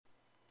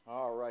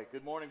right.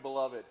 Good morning,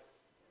 beloved.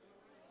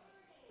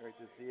 Great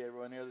to see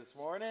everyone here this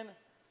morning.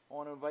 I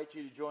want to invite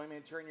you to join me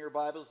and turn your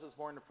Bibles this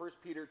morning to 1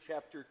 Peter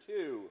chapter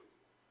 2.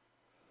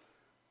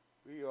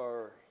 We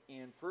are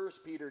in 1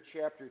 Peter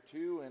chapter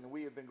 2, and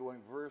we have been going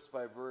verse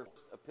by verse,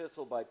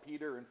 epistle by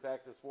Peter. In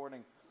fact, this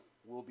morning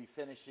we'll be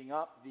finishing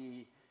up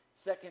the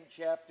second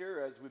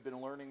chapter as we've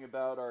been learning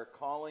about our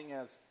calling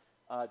as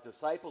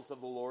disciples of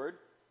the Lord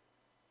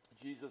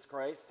Jesus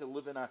Christ, to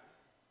live in a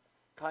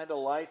kind of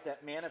life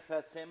that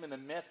manifests Him in the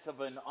midst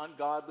of an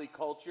ungodly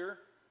culture,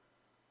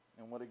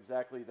 and what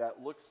exactly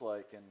that looks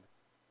like. And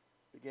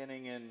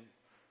beginning in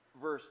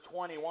verse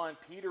 21,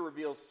 Peter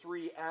reveals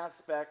three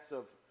aspects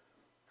of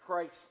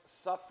Christ's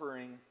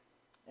suffering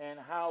and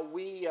how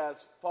we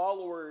as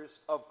followers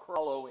of Christ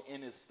follow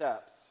in His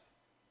steps.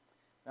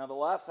 Now, the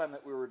last time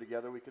that we were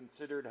together, we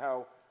considered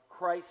how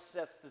Christ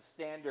sets the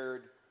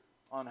standard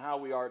on how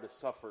we are to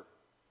suffer.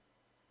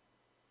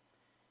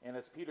 And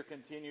as Peter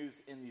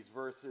continues in these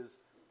verses,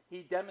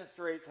 he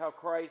demonstrates how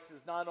Christ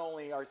is not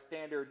only our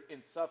standard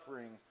in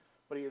suffering,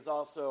 but He is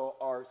also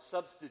our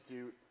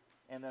substitute,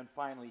 and then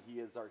finally He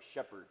is our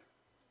shepherd.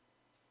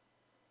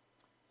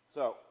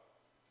 So,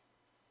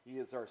 He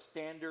is our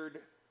standard,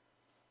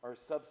 our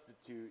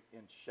substitute,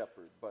 and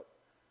shepherd. But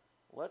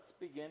let's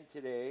begin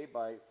today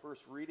by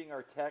first reading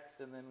our text,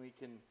 and then we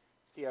can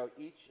see how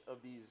each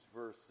of these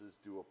verses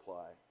do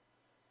apply.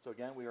 So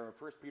again, we are in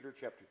 1 Peter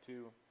chapter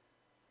 2.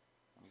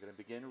 I'm going to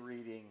begin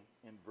reading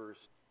in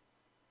verse.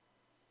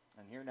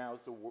 And here now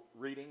is the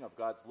reading of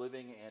God's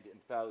living and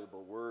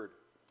infallible word.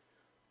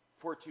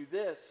 For to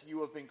this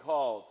you have been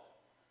called,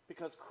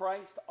 because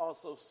Christ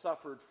also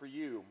suffered for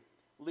you,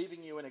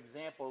 leaving you an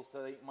example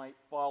so that you might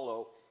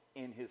follow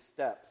in His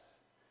steps.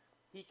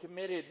 He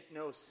committed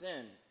no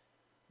sin,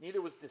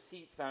 neither was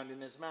deceit found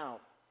in His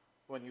mouth.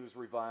 When He was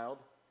reviled,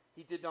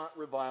 He did not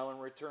revile in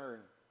return.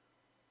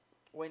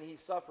 When He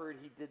suffered,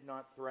 He did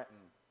not threaten,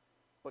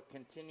 but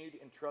continued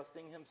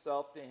entrusting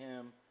Himself to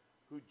Him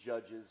who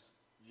judges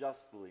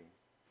justly.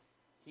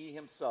 He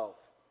Himself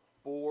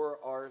bore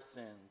our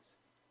sins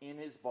in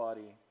His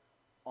body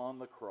on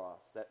the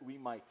cross, that we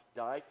might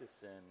die to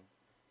sin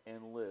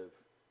and live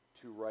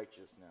to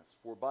righteousness.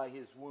 For by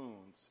His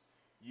wounds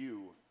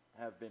you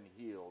have been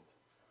healed.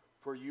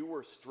 For you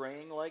were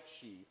straying like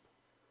sheep,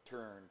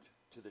 turned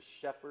to the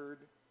shepherd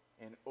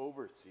and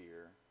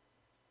overseer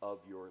of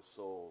your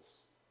souls.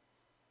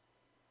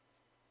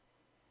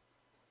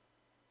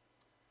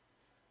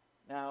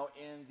 Now,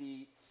 in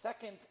the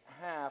second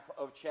half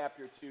of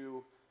chapter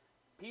 2,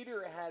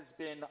 Peter has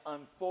been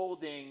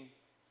unfolding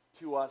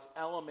to us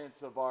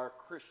elements of our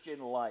Christian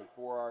life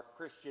or our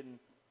Christian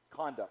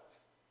conduct,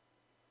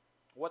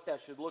 what that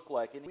should look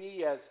like. And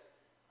we as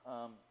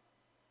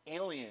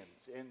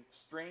aliens and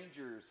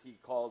strangers, he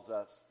calls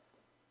us,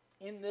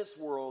 in this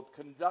world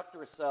conduct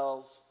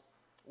ourselves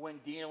when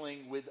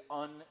dealing with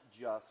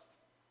unjust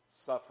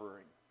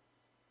suffering.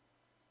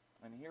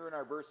 And here in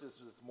our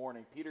verses this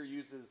morning, Peter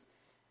uses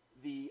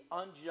the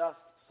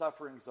unjust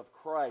sufferings of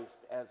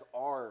Christ as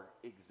our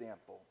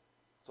example.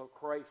 So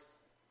Christ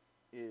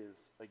is,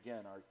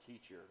 again, our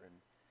teacher. And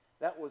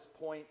that was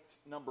point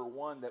number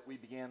one that we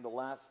began the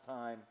last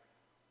time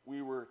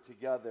we were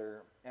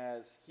together,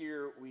 as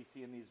here we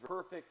see in these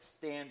perfect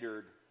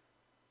standard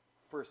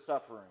for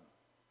suffering.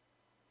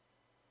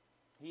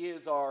 He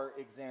is our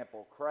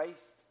example.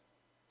 Christ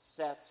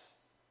sets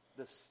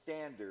the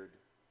standard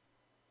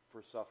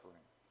for suffering.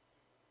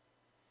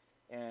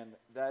 And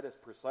that is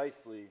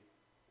precisely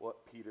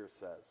what Peter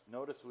says.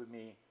 Notice with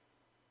me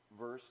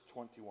verse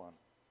 21.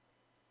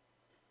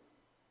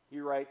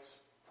 He writes,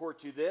 For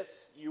to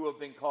this you have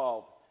been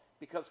called,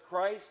 because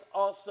Christ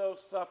also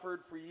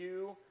suffered for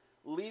you,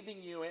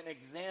 leaving you an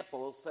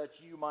example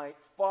such you might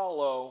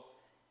follow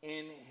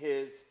in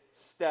His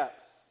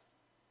steps.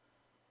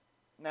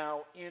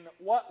 Now, in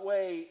what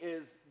way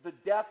is the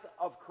death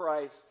of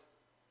Christ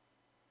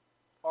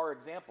our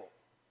example?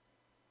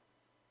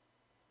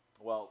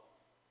 Well,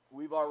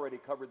 we've already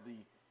covered the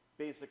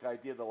basic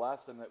idea the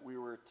last time that we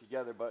were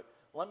together, but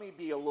let me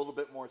be a little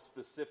bit more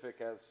specific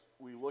as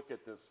we look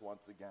at this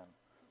once again.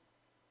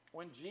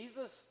 When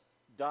Jesus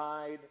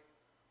died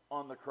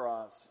on the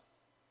cross,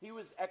 He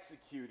was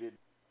executed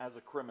as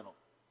a criminal.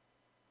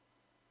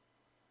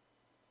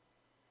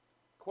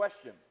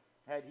 Question,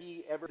 had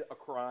He ever done a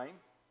crime?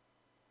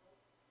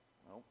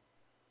 No.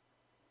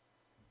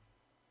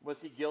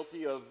 Was He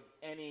guilty of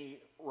any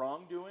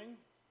wrongdoing?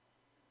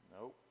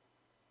 No.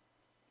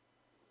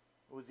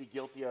 Was He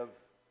guilty of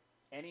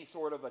any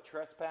sort of a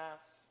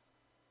trespass?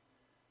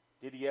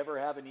 Did He ever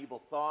have an evil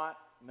thought?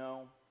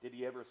 No. Did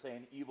He ever say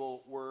an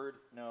evil word?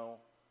 No.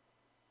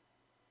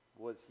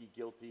 Was He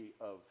guilty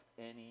of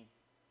any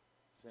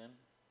sin?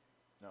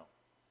 No.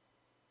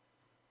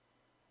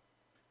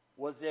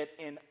 Was it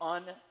an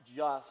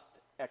unjust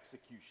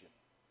execution?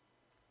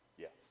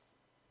 Yes.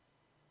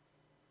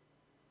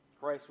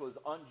 Christ was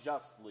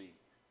unjustly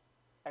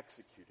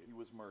executed. He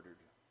was murdered.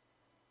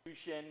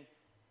 Execution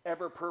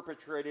ever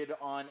perpetrated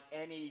on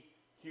any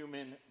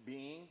human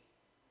being?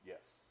 Yes.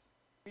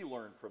 We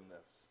learn from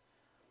this.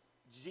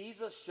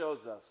 Jesus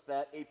shows us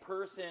that a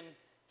person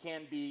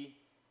can be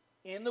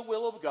in the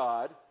will of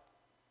God,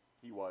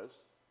 he was,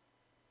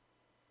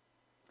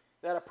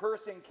 that a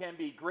person can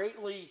be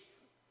greatly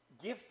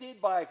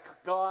gifted by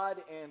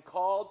God and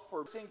called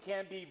for, a person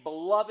can be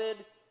beloved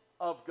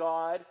of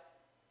God,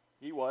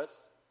 he was,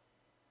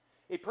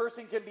 a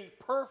person can be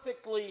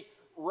perfectly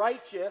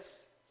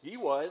righteous, he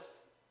was,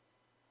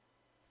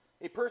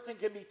 a person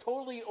can be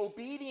totally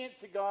obedient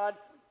to God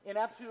in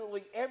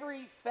absolutely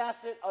every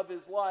facet of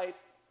his life,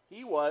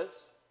 he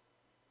was.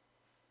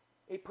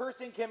 A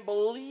person can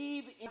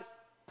believe in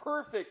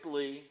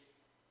perfectly,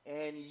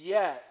 and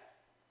yet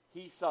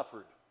he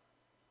suffered.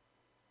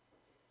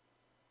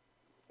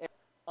 And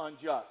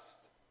unjust.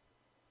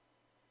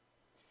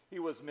 He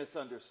was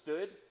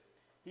misunderstood.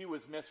 He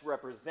was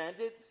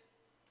misrepresented.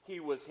 He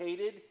was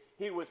hated.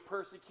 He was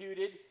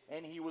persecuted,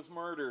 and he was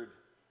murdered.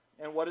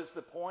 And what is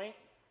the point?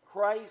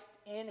 Christ,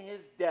 in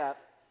his death,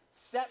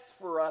 sets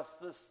for us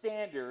the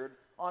standard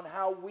on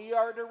how we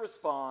are to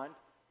respond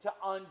to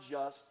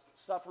unjust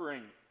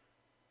suffering.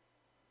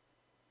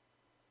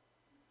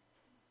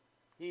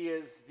 He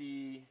is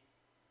the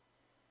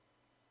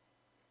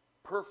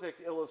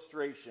perfect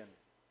illustration.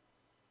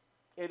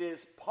 It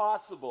is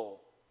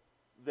possible,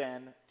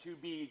 then, to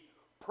be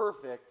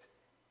perfect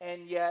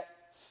and yet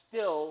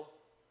still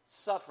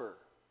suffer.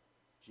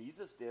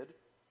 Jesus did.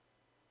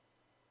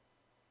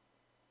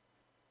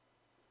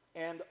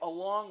 And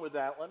along with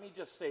that, let me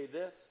just say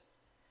this.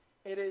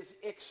 It is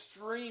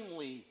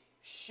extremely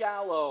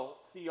shallow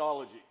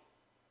theology.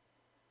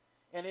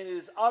 And it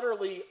is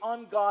utterly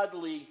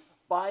ungodly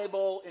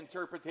Bible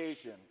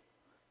interpretation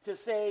to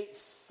say,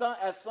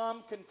 as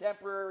some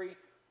contemporary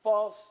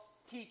false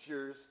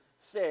teachers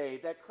say,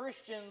 that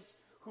Christians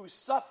who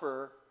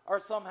suffer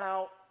are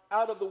somehow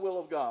out of the will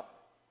of God.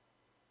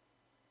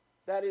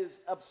 That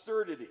is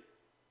absurdity.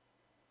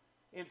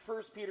 In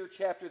 1 Peter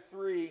chapter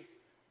 3,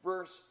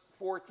 verse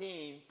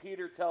 14,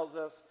 Peter tells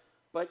us,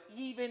 "But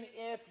even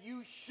if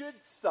you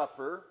should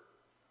suffer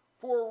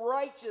for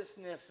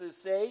righteousness'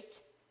 sake,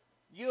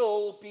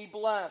 you'll be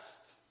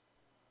blessed."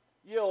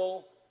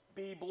 You'll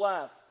be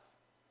blessed.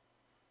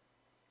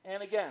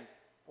 And again,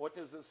 what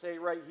does it say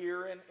right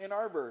here in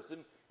our verse?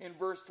 In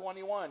verse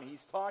 21,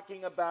 he's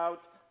talking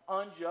about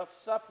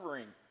unjust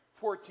suffering.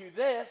 "For to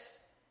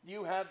this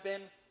you have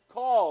been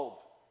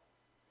called,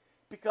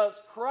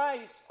 because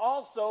Christ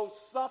also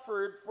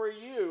suffered for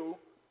you,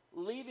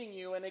 leaving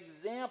you an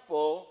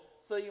example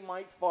so you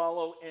might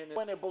follow in it."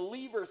 When a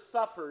believer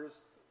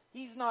suffers,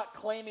 he's not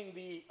claiming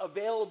the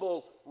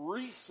available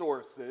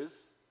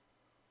resources,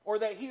 or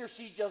that he or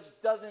she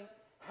just doesn't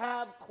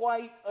have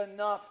quite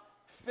enough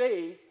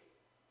faith,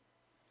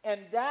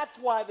 and that's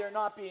why they're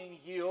not being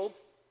healed.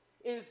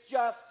 It is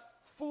just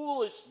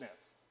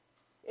foolishness.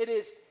 It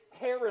is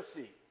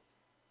heresy.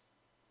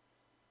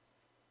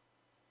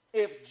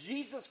 If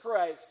Jesus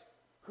Christ,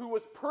 who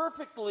was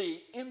perfectly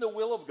in the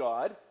will of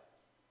God,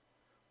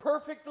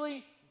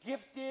 perfectly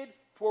gifted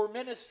for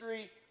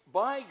ministry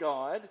by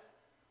God,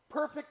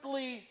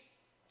 perfectly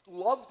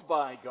loved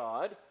by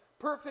God,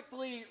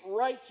 perfectly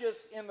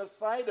righteous in the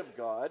sight of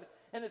God,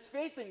 and his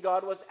faith in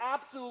God was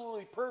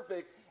absolutely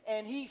perfect,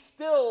 and he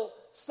still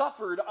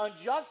suffered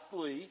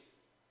unjustly,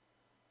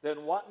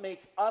 then what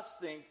makes us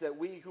think that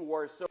we who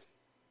are so,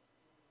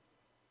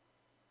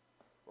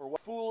 or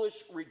what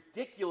foolish,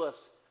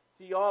 ridiculous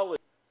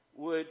theology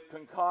would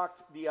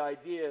concoct the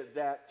idea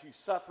that to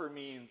suffer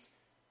means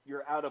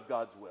you're out of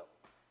God's will?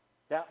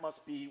 That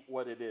must be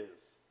what it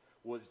is.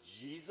 Was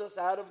Jesus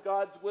out of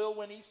God's will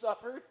when he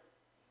suffered?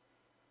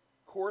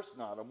 Of course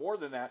not. Or more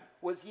than that,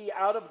 was he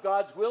out of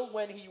God's will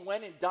when he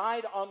went and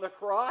died on the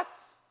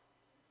cross?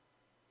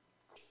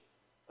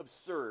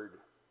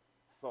 Absurd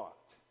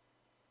thought.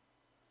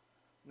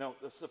 No,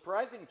 the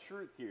surprising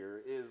truth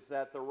here is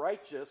that the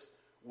righteous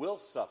will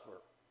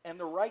suffer, and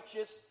the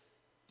righteous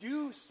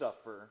do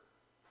suffer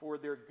for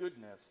their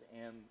goodness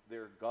and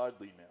their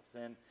godliness.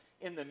 And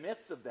in the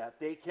midst of that,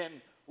 they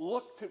can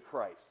look to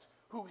Christ,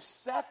 who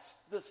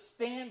sets the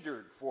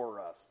standard for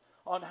us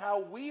on how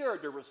we are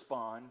to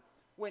respond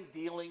when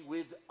dealing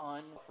with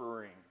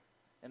suffering.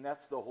 And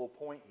that's the whole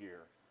point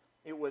here.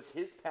 It was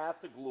his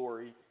path to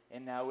glory,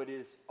 and now it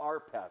is our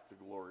path to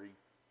glory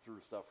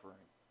through suffering.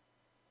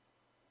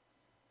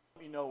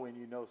 Let me know when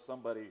you know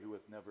somebody who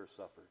has never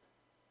suffered.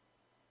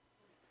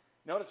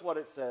 Notice what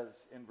it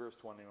says in verse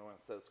 21. It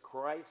says,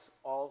 "Christ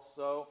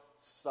also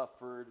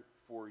suffered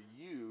for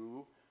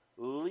you,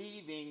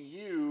 leaving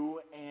you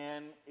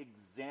an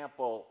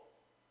example."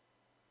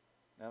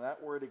 Now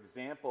that word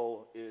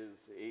example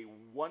is a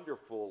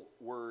wonderful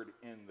word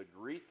in the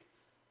Greek.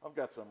 I've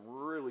got some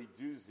really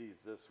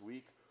doozies this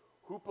week.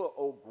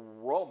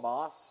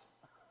 Hupoogromos,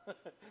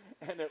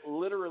 and it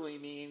literally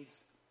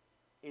means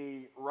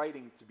a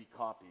writing to be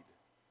copied.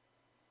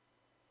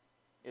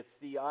 It's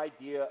the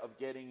idea of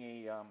getting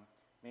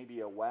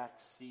maybe a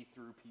wax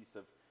see-through piece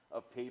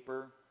of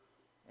paper.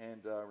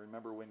 And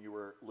remember when you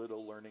were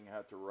little learning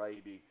how to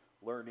write,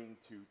 learning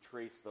to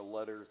trace the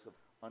letters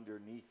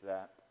underneath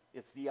that.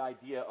 It's the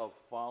idea of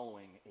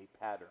following a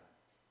pattern,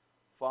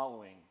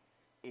 following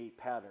a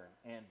pattern,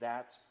 and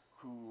that's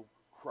who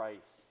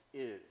Christ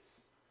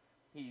is.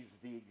 He's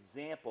the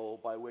example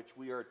by which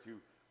we are to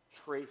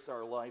trace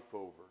our life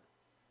over.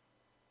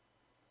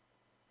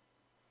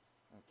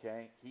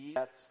 Okay? He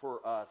sets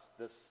for us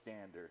the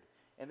standard.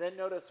 And then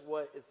notice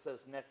what it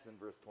says next in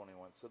verse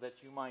 21, so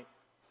that you might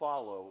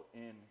follow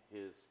in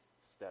his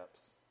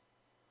steps.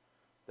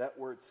 That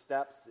word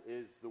steps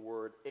is the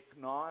word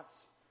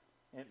iknos.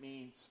 It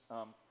means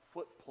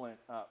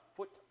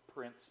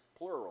footprints,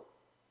 plural.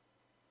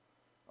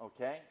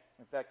 Okay?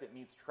 In fact, it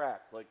means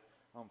tracks, like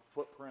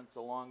footprints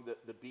along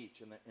the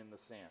beach in the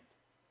sand.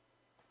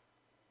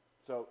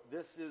 So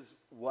this is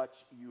what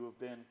you have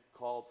been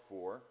called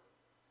for,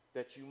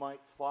 that you might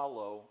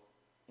follow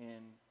in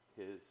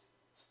his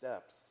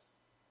steps.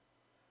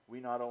 We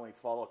not only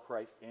follow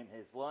Christ in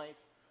his life,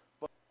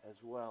 but as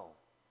well.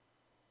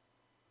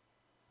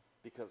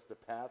 Because the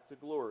path to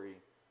glory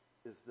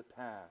is the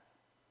path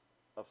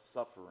of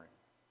suffering.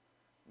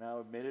 Now,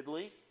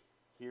 admittedly,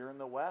 here in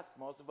the West,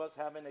 most of us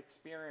haven't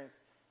experienced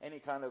any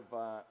kind of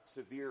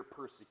severe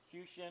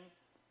persecution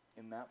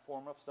in that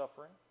form of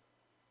suffering.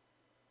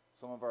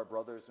 Some of our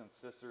brothers and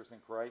sisters in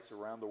Christ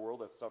around the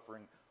world are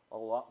suffering a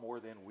lot more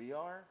than we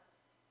are.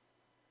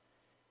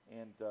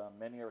 And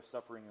many are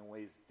suffering in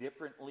ways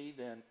differently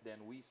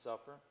than we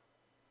suffer.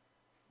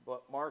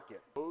 But mark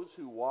it, those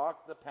who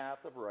walk the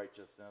path of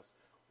righteousness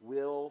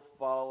will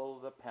follow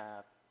the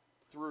path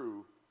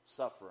through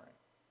suffering.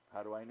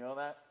 How do I know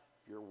that?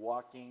 If you're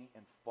walking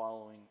and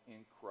following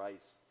in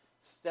Christ's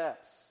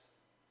steps,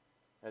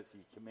 as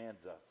he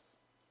commands us.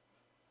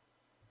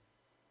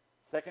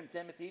 2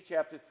 Timothy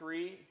chapter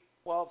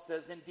 3:12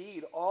 says,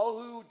 indeed,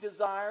 all who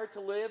desire to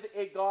live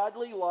a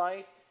godly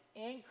life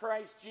in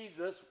Christ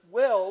Jesus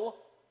will,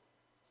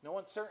 no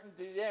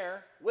uncertainty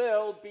there,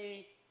 will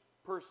be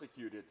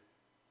persecuted.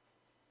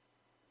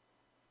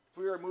 If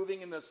we are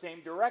moving in the same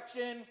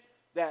direction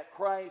that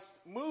Christ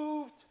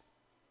moved,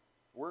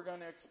 we're going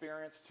to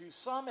experience to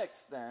some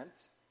extent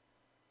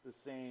the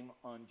same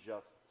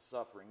unjust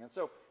suffering. And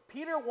so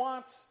Peter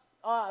wants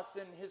us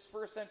and his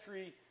first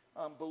century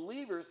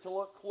believers to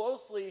look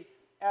closely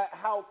at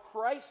how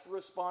Christ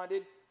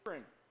responded.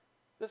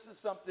 This is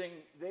something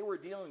they were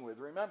dealing with.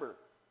 Remember,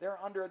 they're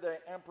under the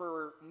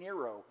Emperor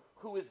Nero,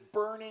 who is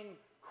burning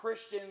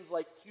Christians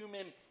like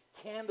human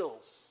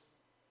candles.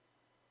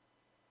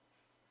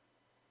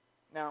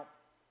 Now,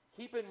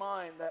 keep in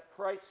mind that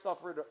Christ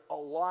suffered a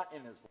lot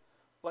in his life,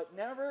 but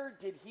never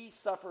did he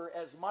suffer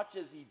as much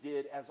as he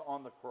did as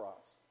on the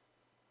cross.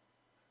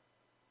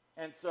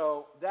 And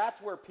so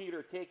that's where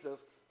Peter takes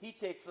us. He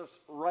takes us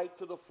right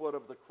to the foot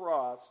of the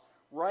cross,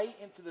 right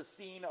into the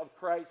scene of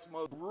Christ's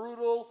most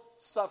brutal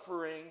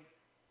suffering,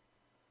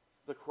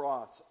 the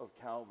cross of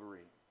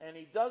Calvary. And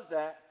he does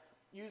that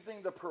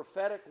using the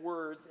prophetic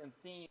words and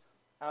themes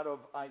out of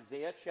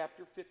Isaiah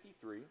chapter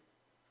 53,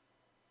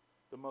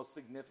 the most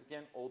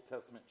significant Old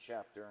Testament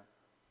chapter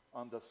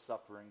on the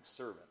suffering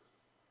servant,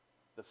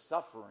 the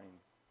suffering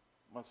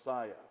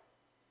Messiah.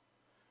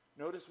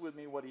 Notice with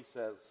me what he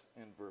says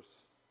in verse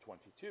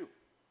 22.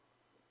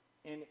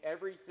 In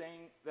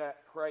everything that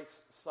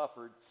Christ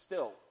suffered,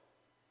 still,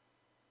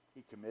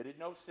 he committed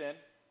no sin,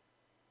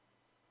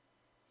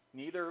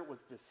 neither was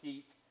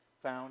deceit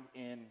found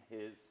in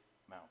his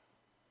mouth.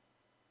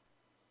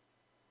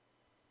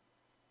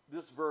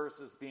 This verse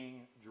is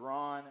being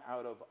drawn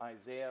out of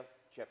Isaiah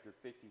chapter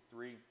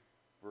 53,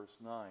 verse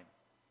 9.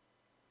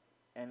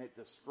 And it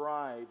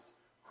describes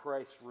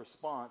Christ's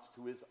response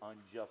to his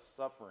unjust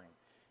suffering.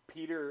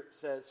 Peter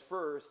says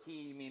first,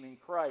 he, meaning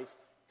Christ,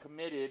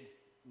 committed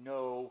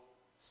no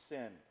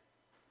sin.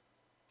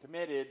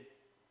 Committed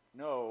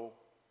no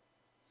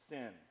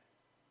sin.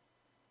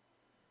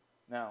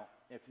 Now,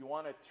 if you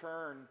want to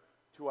turn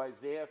to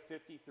Isaiah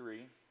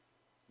 53,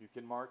 you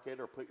can mark it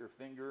or put your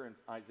finger in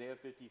Isaiah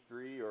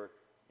 53 or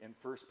in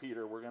 1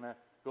 Peter. We're going to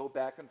go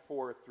back and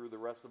forth through the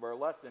rest of our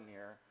lesson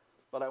here.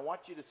 But I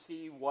want you to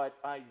see what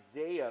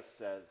Isaiah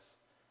says.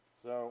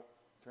 So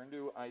turn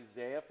to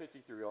Isaiah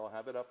 53. I'll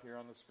have it up here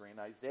on the screen.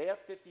 Isaiah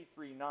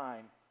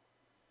 53:9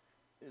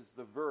 is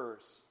the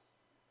verse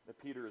that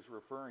Peter is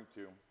referring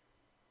to.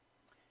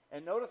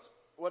 And notice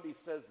what he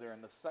says there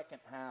in the second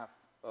half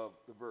of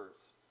the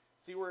verse.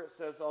 See where it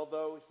says,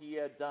 although he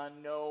had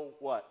done no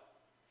what?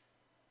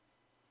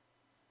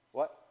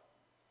 What?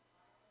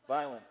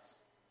 Violence.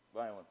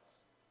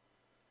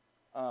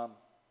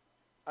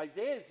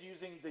 Isaiah is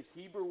using the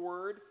Hebrew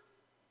word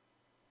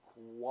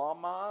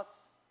quamas,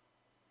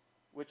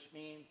 which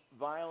means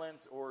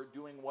violence or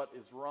doing what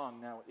is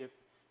wrong. Now, if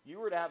you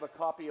were to have a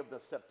copy of the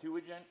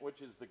Septuagint,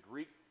 which is the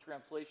Greek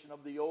translation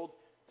of the Old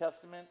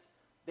Testament,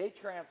 they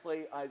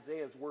translate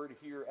Isaiah's word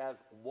here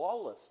as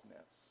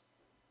lawlessness.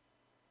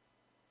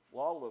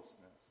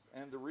 Lawlessness.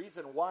 And the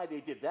reason why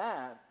they did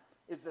that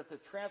is that the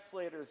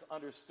translators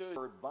understood the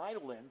word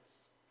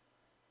violence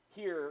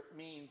here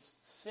means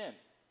sin.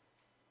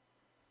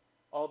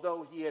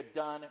 Although he had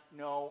done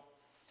no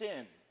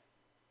sin.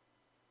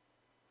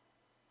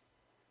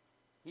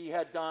 He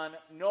had done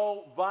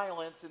no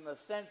violence in the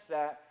sense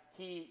that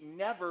he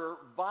never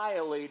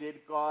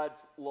violated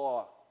God's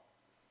law.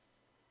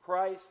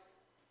 Christ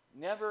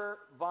never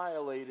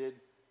violated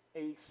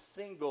a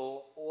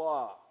single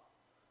law.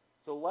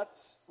 So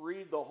let's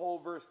read the whole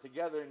verse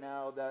together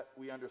now that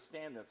we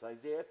understand this.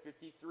 Isaiah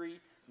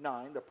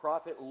 53:9, the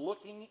prophet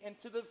looking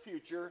into the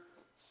future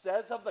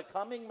says of the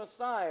coming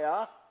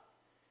Messiah,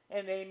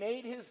 and they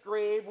made his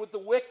grave with the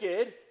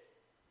wicked,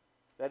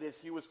 that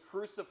is, he was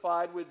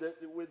crucified with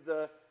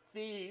the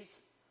thieves,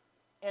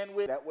 and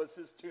that was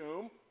his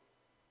tomb,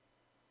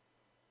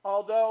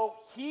 although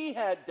he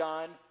had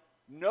done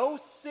no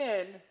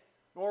sin,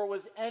 nor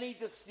was any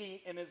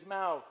deceit in his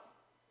mouth.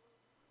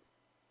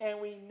 And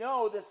we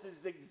know this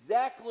is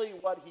exactly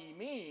what he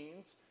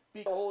means,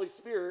 because the Holy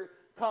Spirit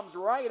comes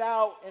right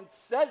out and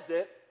says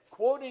it,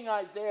 quoting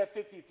Isaiah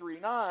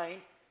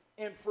 53:9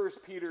 in 1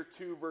 Peter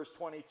 2, verse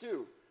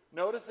 22.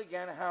 Notice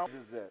again how he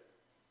uses it.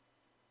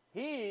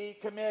 He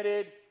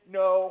committed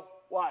no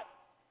what?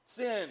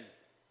 Sin.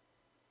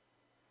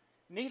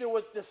 Neither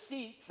was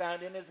deceit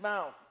found in his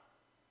mouth.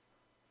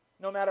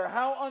 No matter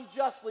how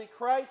unjustly,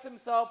 Christ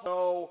himself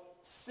no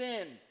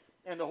sin.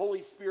 And the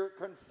Holy Spirit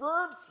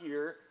confirms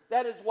here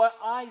that is what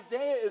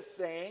Isaiah is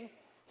saying.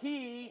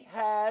 He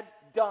had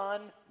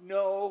done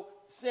no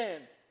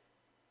sin.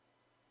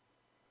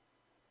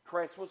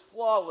 Christ was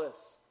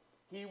flawless.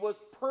 He was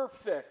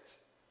perfect.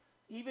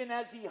 Even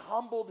as he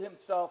humbled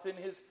himself in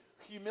his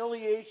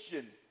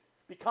humiliation,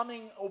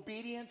 becoming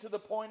obedient to the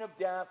point of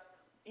death,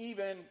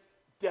 even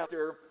death,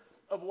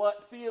 of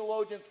what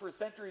theologians for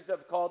centuries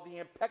have called the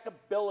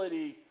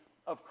impeccability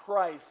of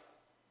Christ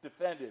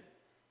defended.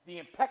 The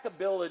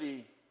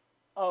impeccability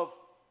of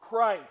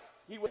Christ.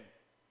 He went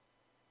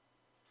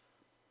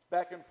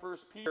back in 1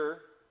 Peter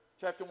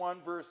chapter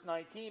 1 verse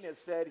 19, it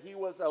said he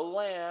was a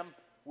lamb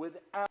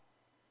without,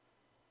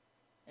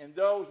 and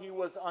though he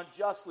was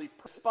unjustly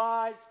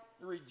despised,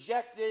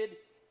 rejected,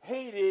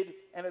 hated,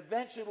 and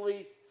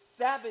eventually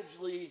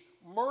savagely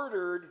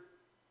murdered,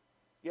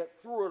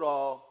 yet through it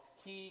all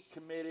he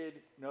committed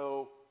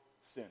no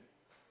sin.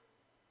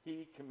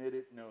 He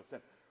committed no sin.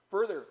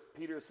 Further,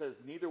 Peter says,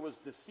 neither was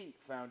deceit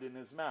found in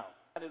his mouth.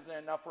 That isn't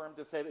enough for him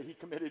to say that he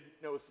committed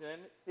no sin.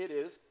 It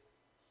is.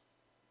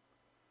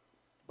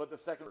 But the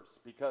second verse,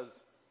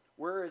 because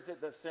where is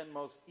it that sin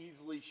most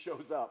easily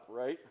shows up,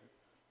 right?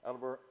 Out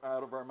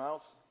of our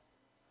mouths?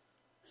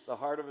 The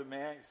heart of a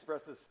man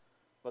expresses,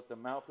 but the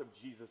mouth of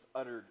Jesus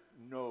uttered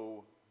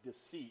no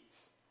deceit.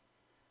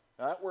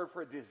 Now, that word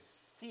for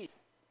deceit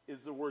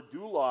is the word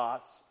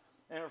doulos,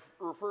 and it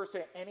refers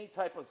to any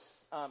type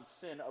of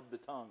sin of the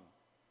tongue.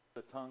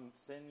 The tongue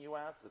sin, you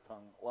ask? The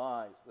tongue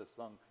lies. The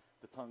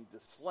tongue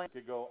slang.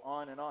 Could go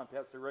on and on.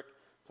 Pastor Rick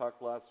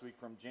talked last week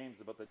from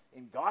James about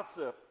in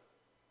gossip,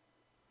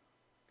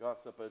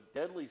 a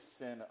deadly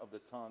sin of the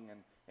tongue,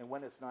 and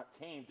when it's not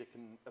tamed, it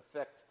can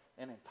affect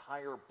an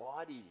entire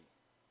body.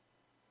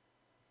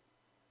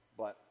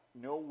 But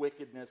no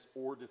wickedness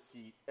or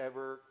deceit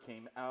ever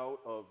came out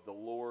of the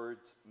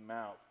Lord's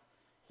mouth.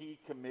 He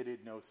committed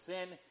no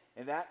sin,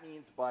 and that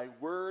means by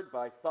word,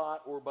 by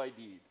thought, or by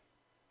deed.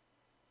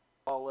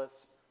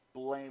 Flawless,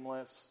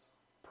 blameless,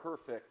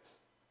 perfect.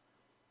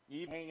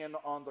 Even hanging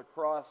on the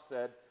cross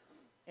said,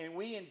 and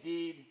we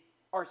indeed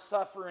are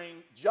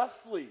suffering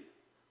justly,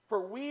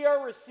 for we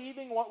are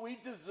receiving what we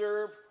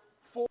deserve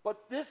for.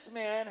 But this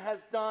man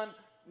has done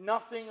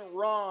nothing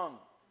wrong.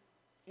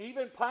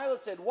 Even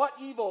Pilate said, what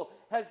evil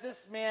has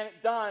this man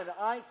done?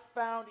 I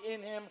found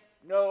in him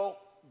no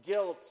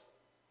guilt.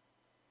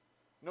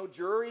 No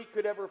jury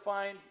could ever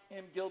find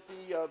him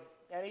guilty of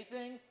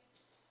anything.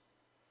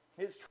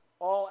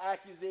 All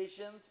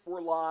accusations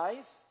were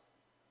lies.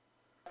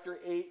 Chapter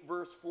 8,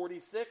 verse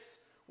 46.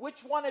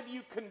 Which one of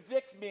you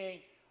convicts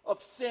me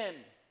of sin?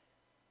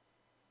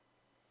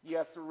 He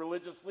asked the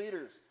religious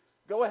leaders.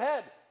 Go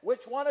ahead.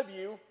 Which one of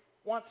you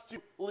wants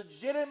to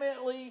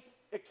legitimately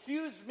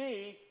accuse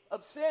me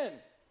of sin?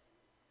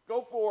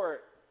 Go for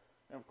it.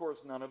 And of course,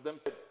 none of them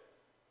did.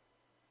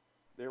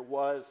 There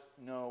was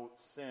no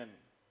sin.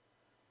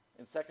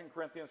 In 2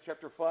 Corinthians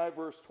chapter 5,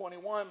 verse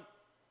 21,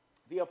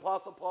 the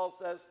Apostle Paul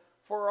says,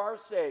 for our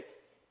sake,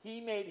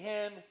 he made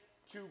him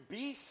to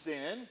be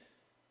sin,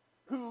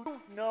 who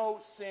knew no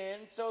sin,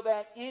 so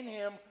that in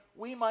him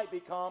we might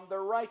become the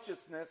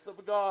righteousness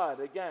of God.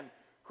 Again,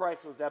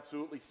 Christ was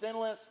absolutely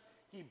sinless.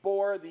 He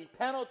bore the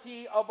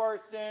penalty of our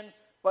sin,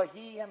 but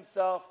he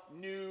himself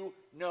knew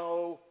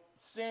no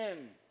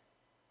sin.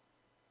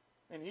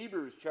 In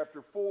Hebrews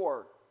chapter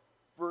 4,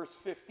 verse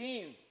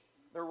 15,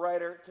 the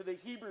writer to the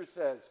Hebrews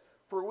says,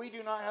 for we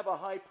do not have a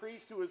high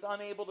priest who is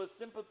unable to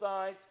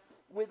sympathize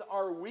with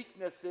our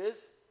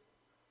weaknesses,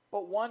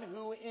 but one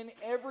who in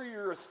every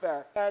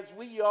respect, as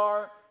we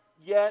are,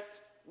 yet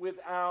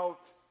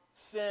without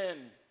sin.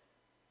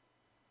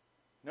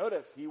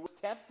 Notice, he was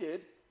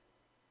tempted.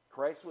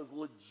 Christ was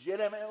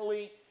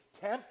legitimately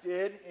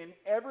tempted in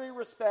every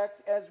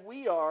respect as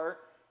we are,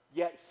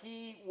 yet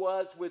he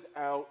was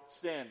without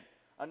sin.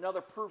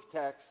 Another proof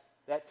text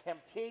that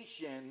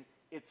temptation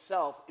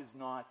itself is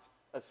not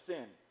a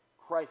sin.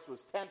 Christ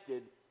was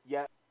tempted,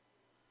 yet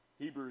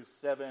Hebrews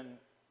 7,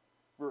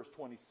 verse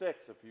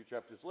 26, a few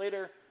chapters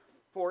later,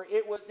 For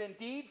it was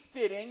indeed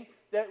fitting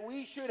that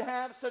we should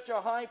have such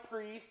a high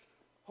priest,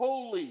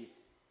 holy,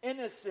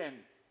 innocent,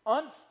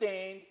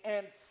 unstained,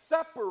 and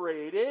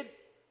separated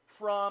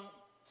from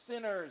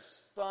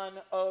sinners, Son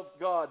of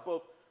God,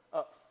 both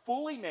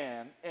fully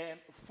man and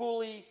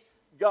fully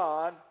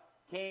God,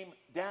 came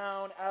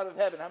down out of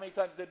heaven. How many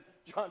times did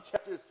John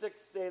chapter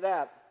 6 say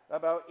that?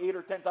 About 8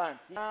 or 10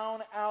 times.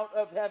 Down out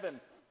of heaven.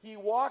 He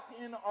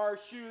walked in our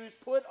shoes,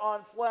 put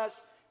on flesh,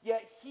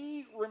 yet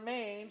he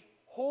remained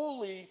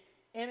holy,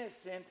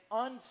 innocent,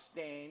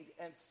 unstained,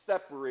 and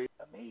separated.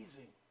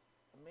 Amazing.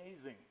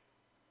 Amazing.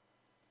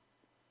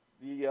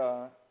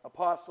 The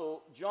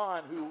Apostle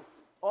John, who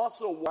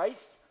also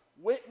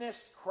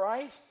witnessed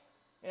Christ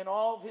and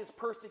all of his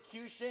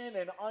persecution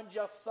and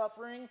unjust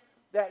suffering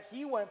that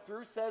he went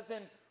through, says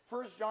in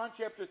 1 John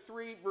chapter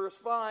 3, verse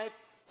 5,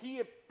 he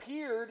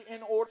appeared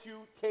in order to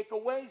take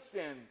away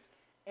sins,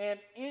 and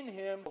in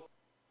him.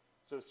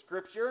 So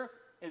Scripture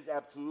is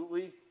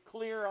absolutely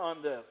clear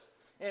on this.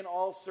 In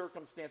all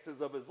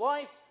circumstances of his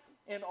life,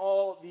 in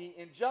all the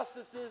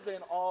injustices,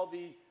 and all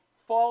the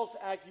false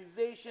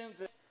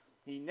accusations,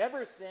 he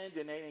never sinned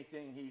in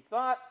anything he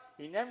thought.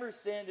 He never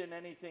sinned in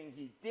anything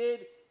he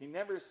did. He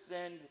never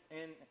sinned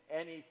in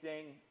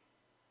anything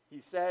he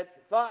said,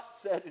 thought,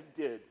 said, and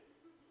did.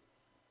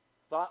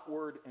 Thought,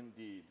 word, and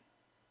deed.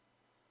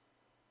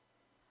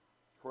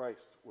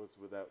 Christ was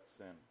without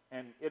sin.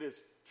 And it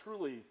is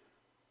truly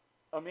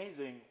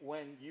amazing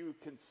when you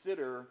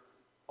consider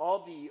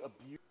all the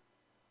abuse,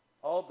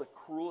 all the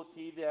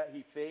cruelty that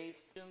he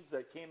faced,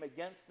 that came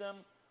against him,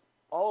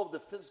 all of the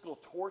physical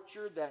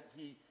torture that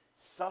he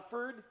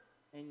suffered,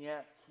 and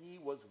yet he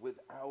was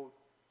without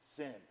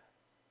sin.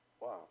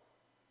 Wow.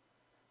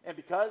 And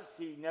because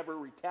he never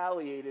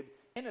retaliated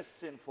in a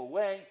sinful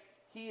way,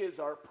 he is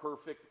our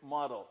perfect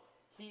model.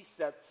 He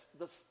sets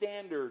the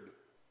standard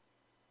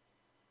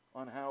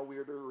on how we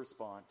are to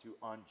respond to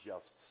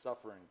unjust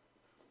suffering.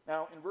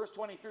 Now, in verse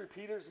 23,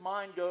 Peter's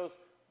mind goes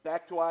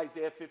back to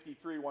Isaiah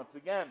 53 once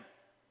again.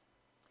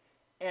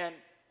 And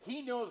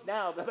he knows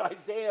now that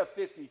Isaiah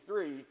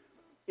 53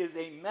 is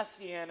a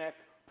messianic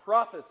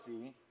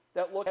prophecy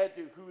that looked ahead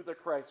to who the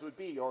Christ would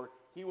be, or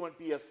he wouldn't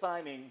be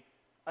assigning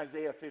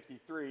Isaiah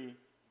 53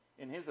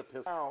 in his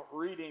epistle. Now,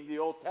 reading the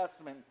Old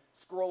Testament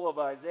scroll of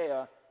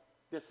Isaiah,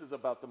 this is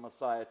about the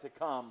Messiah to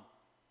come,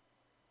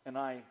 and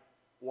I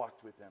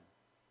walked with him.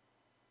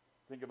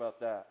 Think about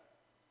that.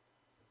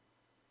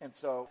 And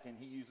so, and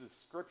he uses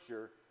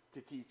Scripture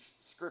to teach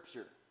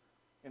Scripture.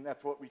 And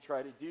that's what we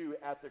try to do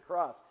at the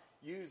cross.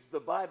 Use the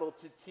Bible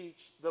to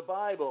teach the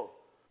Bible.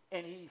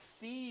 And he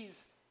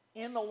sees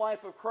in the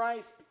life of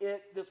Christ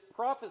this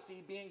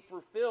prophecy being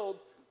fulfilled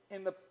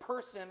in the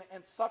person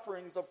and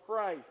sufferings of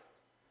Christ.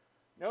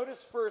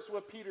 Notice first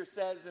what Peter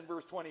says in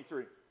verse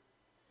 23.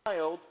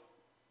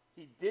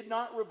 He did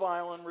not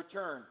revile in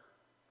return.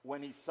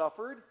 When he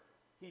suffered,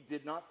 he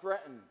did not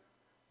threaten,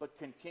 but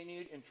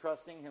continued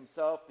entrusting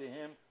himself to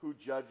him who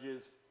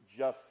judges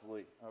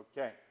justly.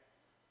 Okay.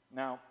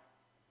 Now,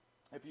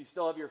 if you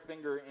still have your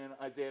finger in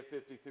Isaiah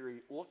 53,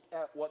 look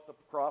at what the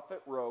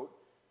prophet wrote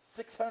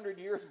 600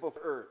 years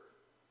before earth.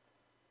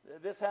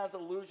 This has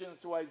allusions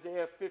to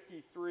Isaiah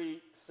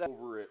 53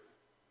 over it.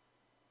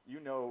 You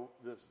know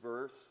this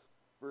verse.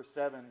 Verse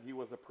 7, he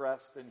was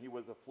oppressed and he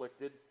was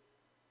afflicted,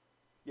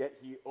 yet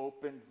he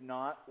opened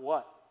not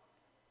what?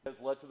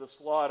 Has led to the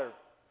slaughter.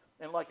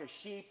 And like a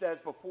sheep that is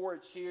before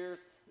its shears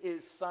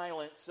is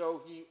silent,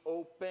 so he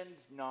opened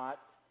not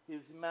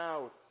his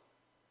mouth.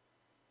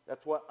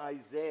 That's what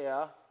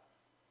Isaiah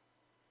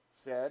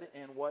said.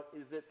 And what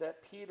is it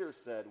that Peter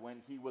said?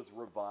 When he was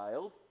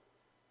reviled,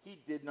 he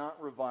did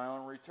not revile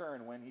in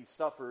return. When he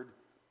suffered,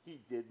 he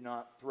did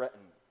not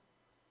threaten.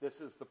 This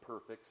is the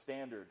perfect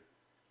standard.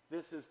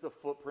 This is the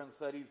footprints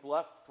that he's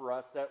left for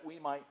us that we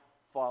might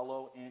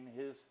follow in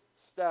his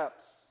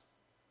steps.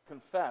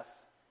 Confess.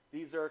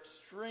 These are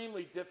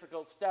extremely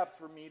difficult steps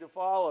for me to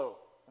follow.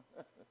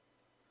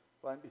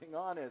 If I'm being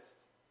honest.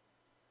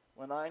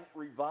 When I'm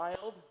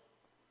reviled,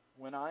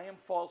 when I am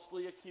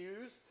falsely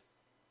accused,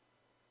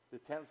 there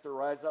tends to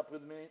rise up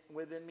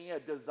within me a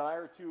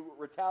desire to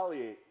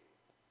retaliate.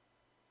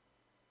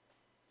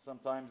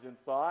 Sometimes in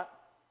thought,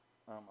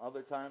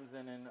 other times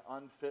in an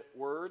unfit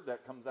word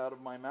that comes out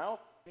of my mouth.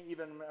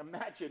 Even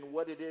imagine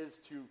what it is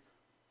to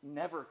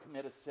never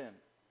commit a sin,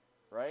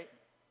 right?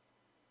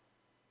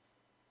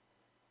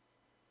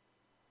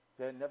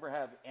 To never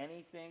have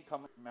anything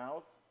come out of your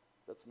mouth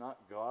that's not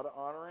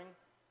God-honoring.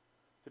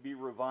 To be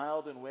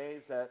reviled in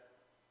ways that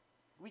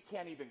we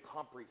can't even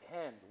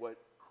comprehend what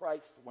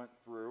Christ went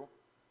through,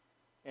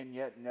 and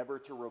yet never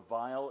to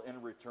revile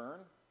in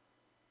return.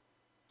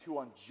 To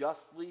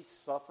unjustly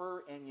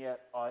suffer and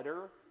yet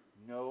utter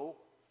no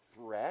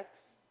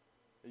threats.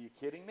 Are you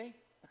kidding me?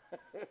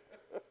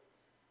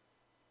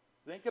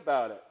 Think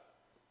about it.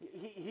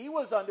 He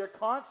was under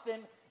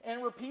constant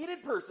and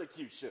repeated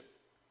persecution.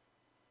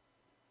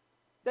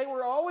 They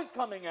were always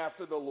coming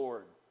after the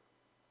Lord.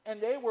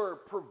 And they were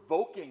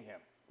provoking him,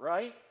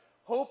 right?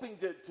 Hoping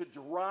to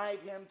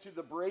drive him to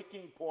the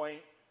breaking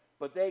point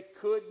but they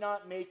could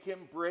not make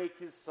him break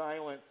his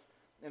silence,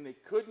 and they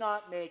could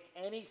not make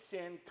any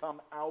sin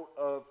come out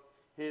of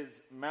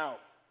his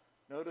mouth.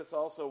 Notice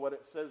also what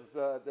it says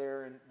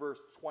there in verse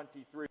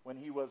 23. When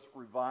he was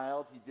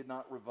reviled, he did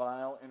not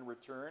revile in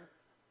return.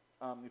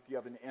 If you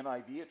have an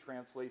NIV, it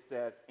translates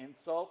as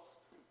insults.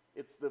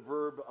 It's the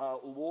verb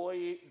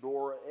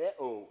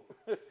loidoreo.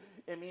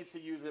 It means to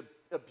use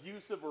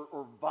abusive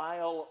or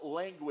vile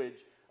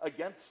language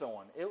against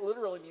someone. It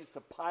literally means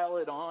to pile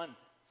it on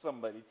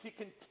somebody, to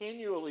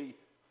continually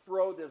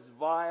throw this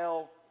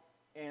vile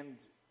and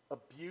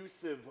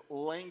abusive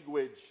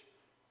language.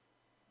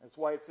 That's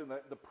why it's in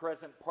the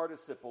present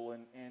participle,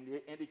 and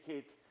it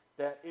indicates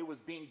that it was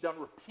being done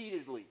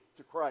repeatedly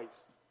to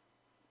Christ.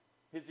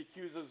 His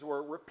accusers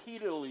were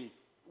repeatedly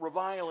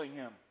reviling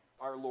him.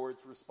 Our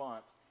Lord's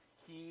response: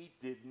 he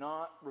did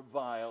not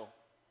revile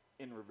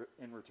in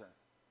return.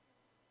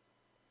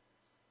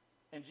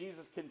 And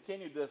Jesus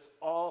continued this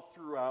all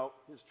throughout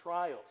his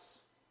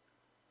trials.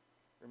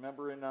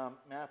 Remember in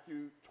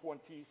Matthew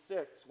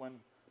 26, when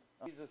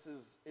Jesus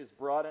is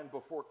brought in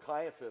before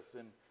Caiaphas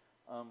and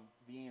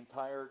the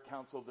entire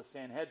council of the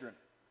Sanhedrin.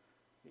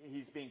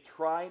 He's being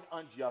tried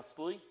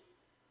unjustly.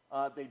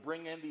 They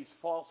bring in these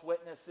false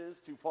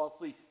witnesses to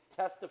falsely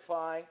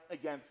testify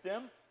against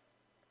him.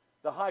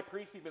 The high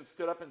priest even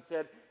stood up and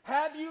said,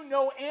 "Have you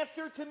no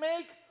answer to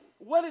make?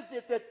 What is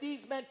it that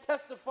these men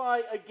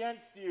testify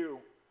against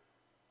you?"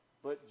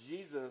 But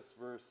Jesus,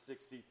 verse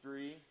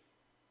 63,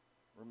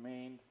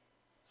 remained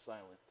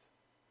silent.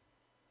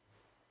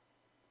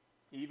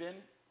 Even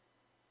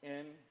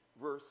in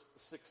verse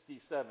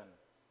 67,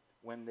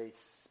 when they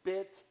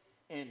spit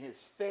in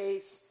his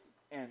face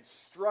and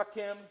struck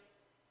him,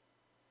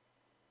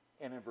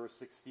 and in verse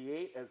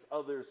 68, as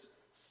others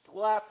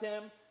slapped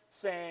him,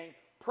 saying,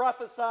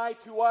 "Prophesy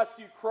to us,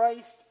 you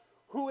Christ,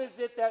 who is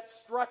it that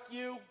struck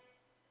you?"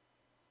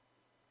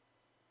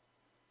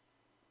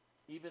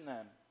 Even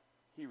then,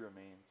 he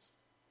remains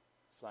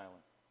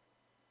silent.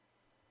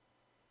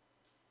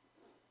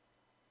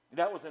 And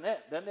that wasn't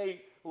it. Then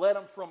they led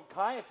him from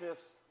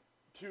Caiaphas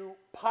to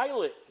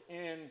Pilate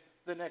in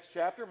the next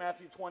chapter,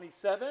 Matthew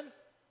 27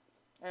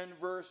 and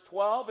verse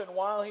 12. And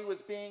while he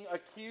was being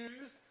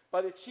accused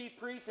by the chief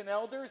priests and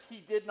elders,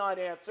 he did not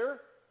answer.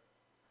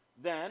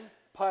 Then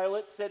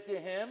Pilate said to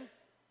him,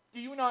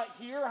 "Do you not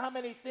hear how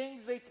many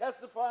things they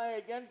testify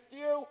against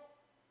you?"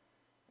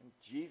 And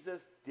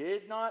Jesus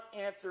did not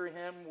answer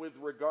him with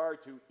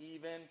regard to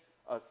even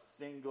a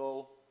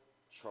single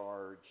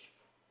charge.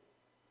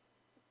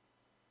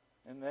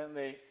 And then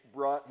they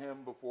brought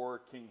him before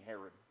King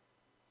Herod.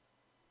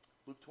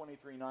 Luke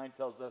 23:9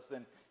 tells us,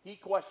 and he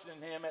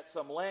questioned him at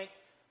some length,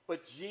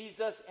 but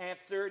Jesus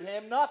answered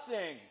him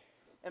nothing.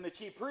 And the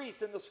chief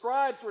priests and the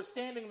scribes were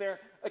standing there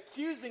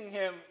accusing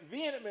him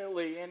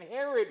vehemently. And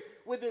Herod,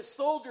 with his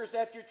soldiers,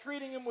 after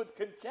treating him with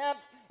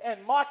contempt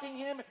and mocking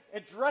him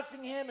and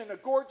dressing him in a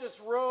gorgeous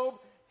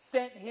robe,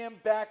 sent him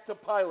back to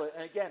Pilate.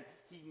 And again,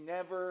 he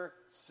never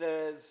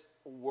says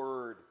a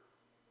word.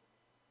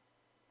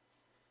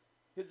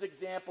 His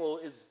example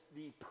is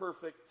the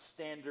perfect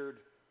standard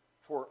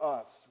for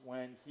us.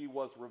 When he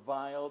was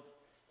reviled,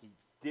 he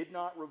did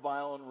not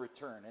revile in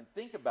return. And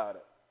think about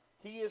it.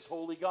 He is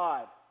holy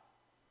God.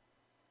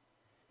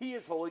 He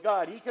is holy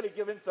God. He could have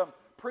given some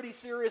pretty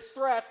serious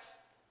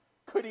threats,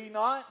 could he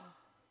not?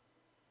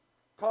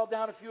 Called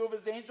down a few of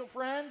his angel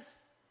friends.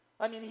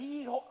 I mean,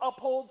 he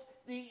upholds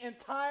the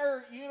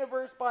entire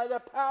universe by the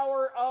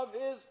power of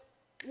his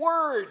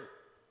word.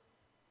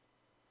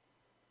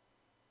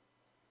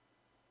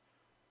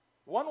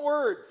 One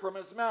word from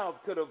his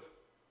mouth could have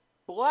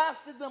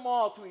blasted them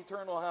all to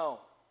eternal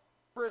hell.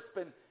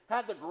 Crispin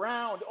had the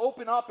ground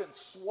open up and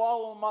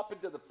swallow them up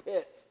into the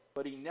pit,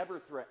 but he never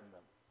threatened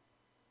them.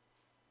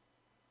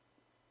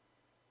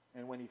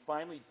 And when he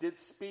finally did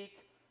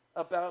speak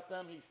about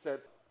them, he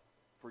said,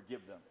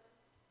 "Forgive them,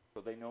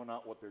 for they know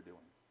not what they're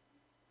doing."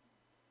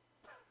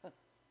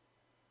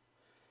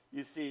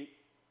 You see,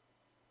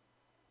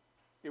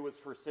 it was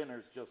for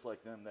sinners just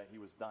like them that he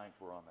was dying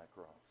for on that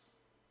cross.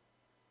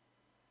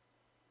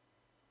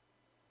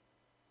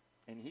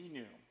 And he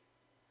knew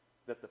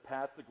that the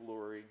path to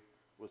glory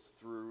was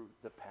through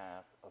the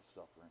path of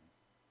suffering.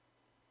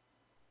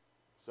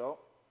 So,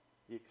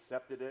 he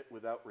accepted it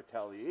without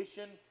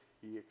retaliation.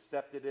 He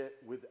accepted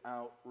it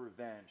without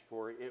revenge.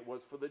 For it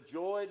was for the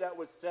joy that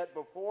was set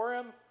before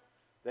him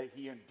that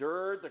he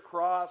endured the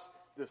cross,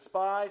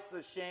 despised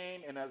the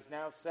shame, and has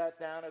now sat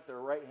down at the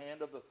right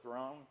hand of the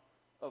throne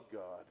of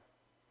God.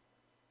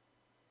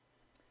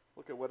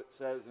 Look at what it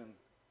says in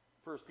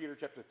 1 Peter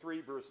chapter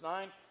 3, verse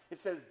 9. It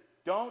says,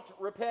 "Don't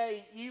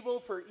repay evil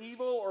for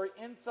evil or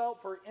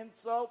insult for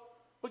insult,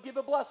 but give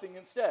a blessing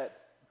instead."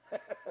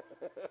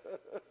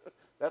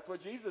 That's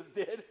what Jesus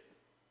did.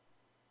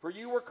 "For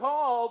you were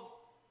called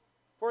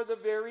for the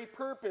very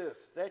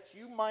purpose, that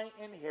you might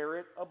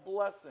inherit a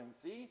blessing."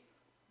 See,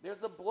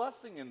 there's a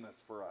blessing in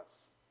this for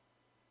us.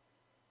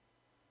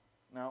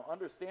 Now,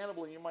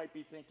 understandably, you might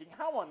be thinking,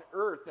 how on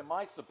earth am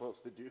I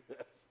supposed to do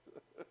this?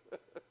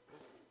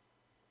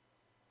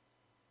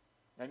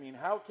 I mean,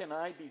 how can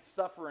I be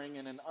suffering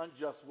in an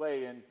unjust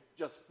way and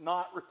just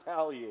not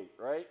retaliate,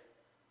 right?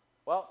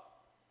 Well,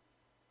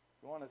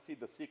 if you want to see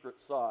the secret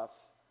sauce,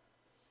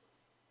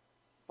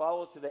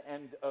 follow to the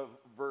end of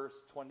verse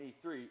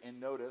 23 and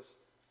notice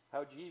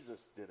how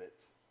Jesus did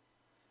it.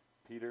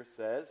 Peter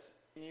says,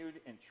 continued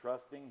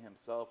entrusting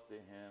himself to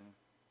him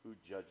who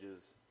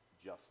judges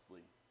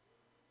justly.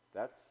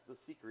 That's the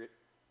secret.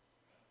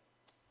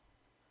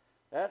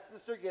 That's the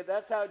secret.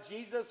 That's how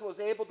Jesus was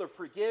able to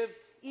forgive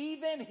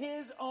even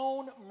his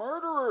own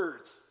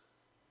murderers.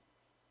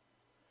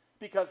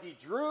 Because he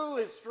drew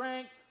his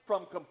strength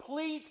from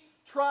complete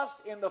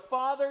trust in the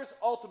Father's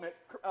ultimate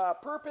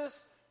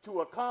purpose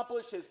to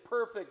accomplish his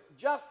perfect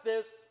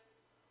justice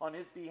on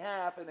his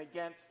behalf and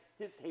against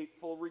his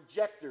hateful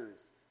rejectors.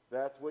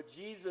 That's what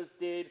Jesus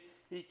did.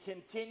 He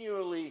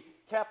continually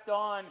kept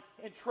on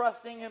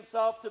entrusting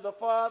himself to the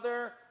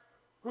Father,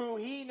 who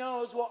he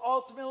knows will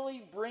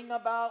ultimately bring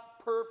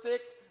about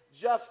perfect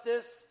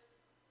justice.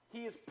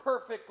 He is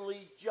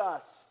perfectly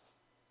just.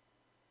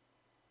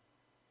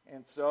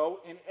 And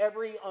so, in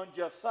every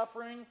unjust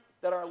suffering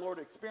that our Lord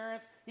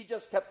experienced, he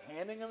just kept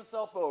handing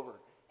himself over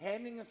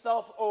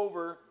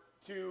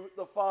to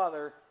the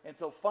Father,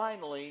 until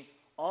finally,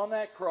 on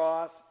that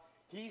cross,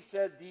 he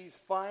said these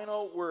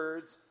final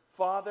words,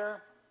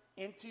 "Father,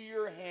 into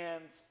your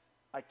hands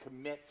I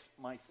commit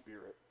my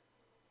spirit."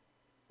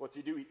 What's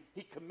he do?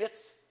 He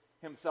commits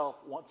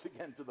himself once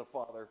again to the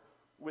Father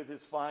with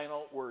his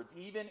final words.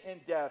 Even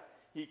in death,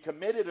 he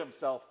committed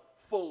himself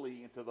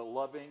fully into the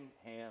loving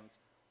hands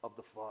of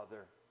the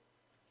Father.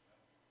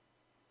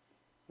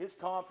 His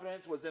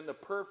confidence was in the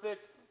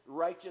perfect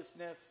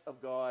righteousness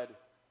of God.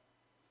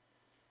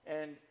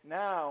 And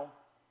now,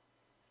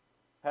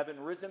 having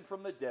risen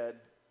from the dead,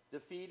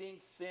 defeating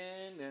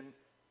sin and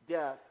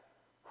death,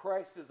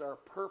 Christ is our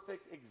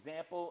perfect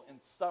example in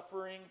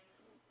suffering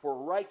for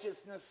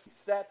righteousness. He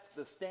sets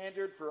the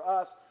standard for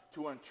us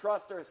to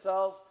entrust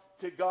ourselves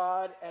to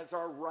God as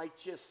our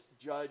righteous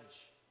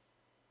judge.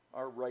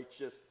 Our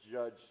righteous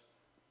judge.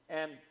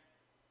 And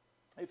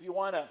if you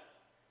want to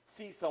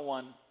see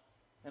someone,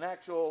 an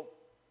actual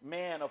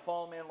man, a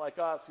fallen man like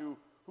us, who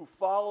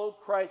followed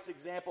Christ's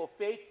example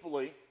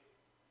faithfully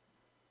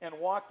and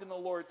walked in the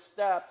Lord's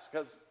steps,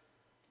 because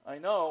I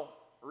know,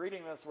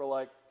 reading this, we're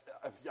like,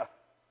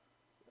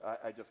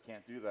 I just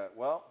can't do that.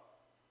 Well,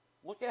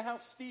 look at how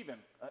Stephen,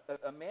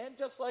 a man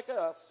just like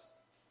us,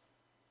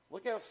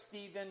 look how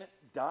Stephen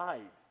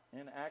died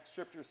in Acts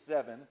chapter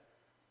 7,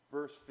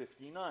 verse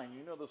 59.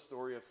 You know the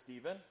story of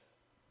Stephen. It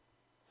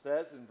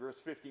says in verse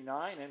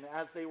 59, and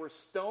as they were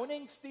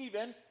stoning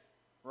Stephen,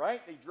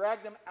 right, they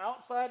dragged him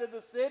outside of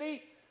the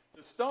city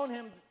to stone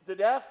him to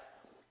death,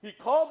 he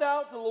called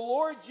out to the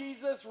Lord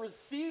Jesus,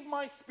 "Receive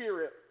my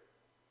spirit."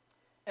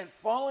 And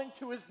falling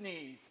to his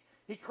knees,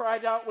 he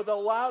cried out with a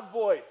loud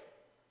voice,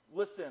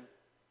 listen,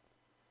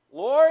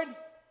 "Lord,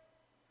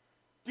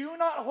 do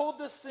not hold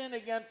this sin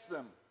against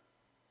them."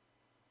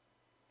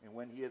 And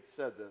when he had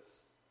said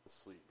this,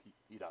 asleep,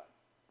 he died.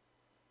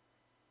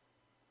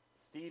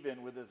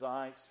 Stephen, with his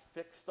eyes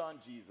fixed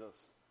on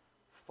Jesus,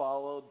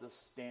 followed the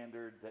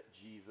standard that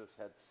Jesus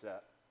had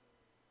set.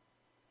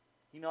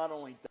 He not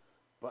only died,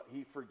 but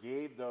he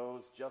forgave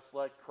those just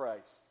like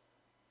Christ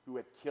who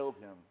had killed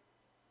him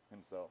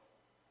himself.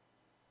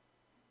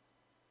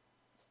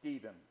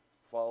 Stephen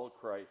followed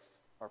Christ,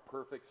 our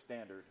perfect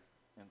standard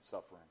in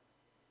suffering.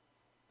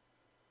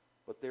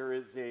 But there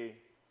is a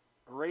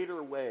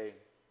greater way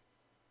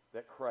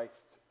that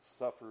Christ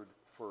suffered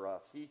for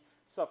us. He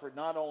suffered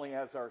not only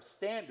as our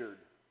standard,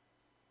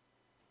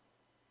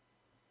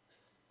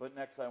 but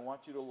next I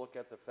want you to look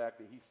at the fact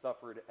that he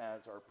suffered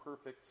as our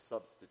perfect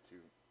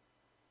substitute.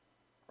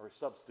 Our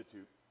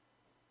substitute.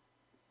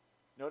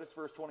 Notice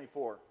verse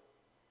 24.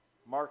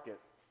 Mark it.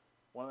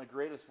 One of the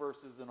greatest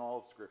verses in all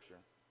of Scripture.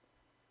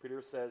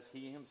 Peter says,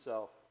 he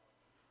himself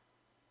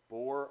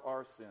bore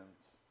our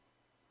sins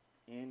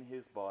in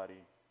his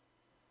body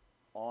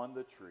on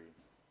the tree,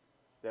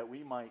 that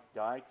we might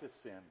die to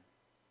sin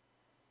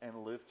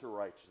and live to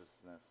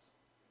righteousness.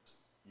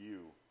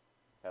 You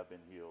have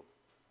been healed.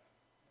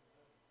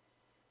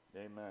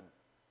 Amen.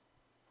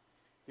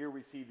 Here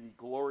we see the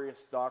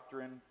glorious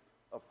doctrine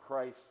of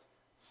Christ's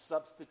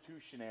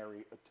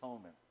substitutionary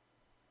atonement.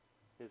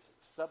 His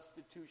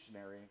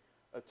substitutionary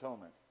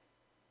atonement.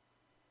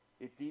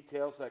 It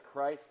details that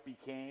Christ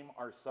became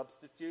our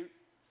substitute.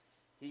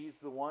 He's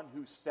the one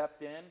who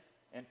stepped in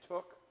and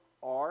took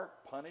our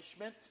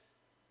punishment.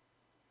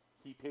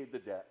 He paid the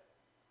debt.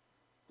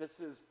 This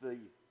is the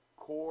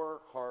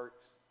core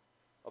heart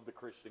of the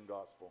Christian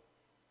gospel.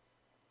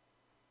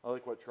 I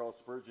like what Charles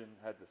Spurgeon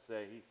had to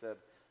say. He said,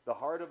 "The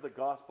heart of the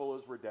gospel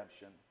is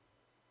redemption,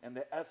 and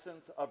the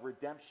essence of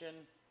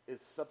redemption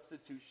is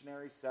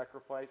substitutionary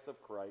sacrifice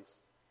of Christ.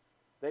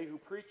 They who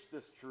preach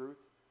this truth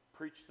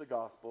preach the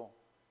gospel,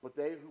 but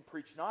they who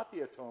preach not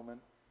the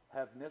atonement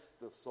have missed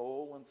the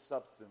soul and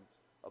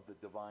substance of the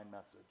divine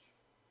message."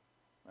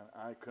 And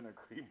I couldn't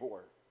agree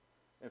more.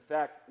 In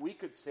fact, we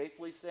could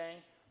safely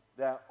say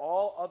that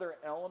all other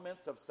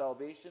elements of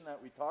salvation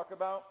that we talk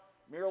about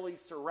merely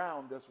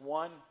surround this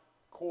one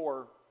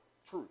core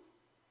truth,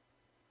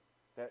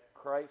 that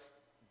Christ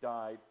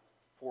died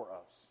for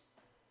us.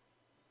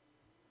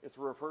 It's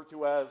referred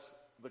to as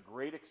the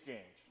great exchange,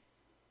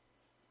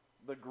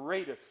 the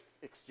greatest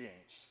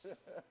exchange.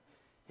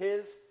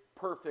 His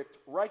perfect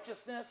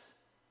righteousness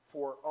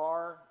for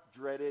our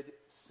dreaded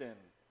sin.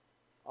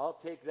 I'll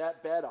take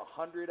that bet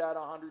 100 out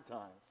of 100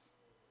 times.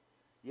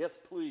 Yes,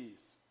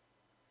 please.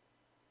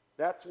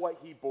 That's what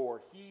he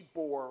bore. He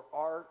bore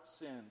our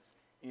sins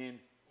in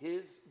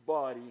his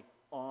body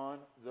on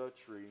the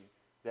tree,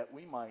 that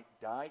we might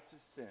die to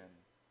sin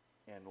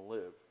and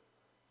live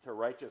to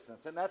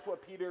righteousness. And that's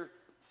what Peter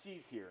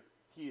sees here.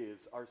 He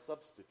is our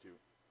substitute.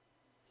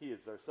 He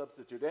is our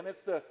substitute. And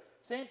it's the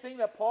same thing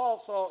that Paul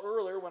saw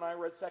earlier when I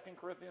read 2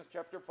 Corinthians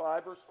chapter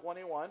 5, verse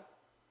 21.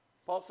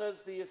 Paul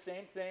says the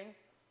same thing.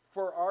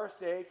 For our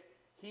sake,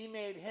 he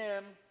made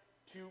him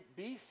to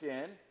be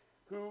sin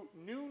who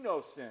knew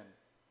no sin,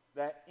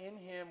 that in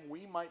him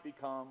we might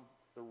become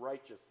the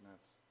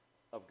righteousness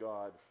of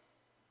God.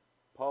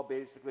 Paul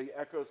basically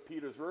echoes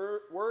Peter's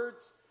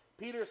words.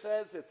 Peter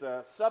says it's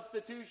a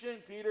substitution.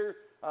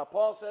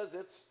 Paul says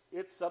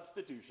it's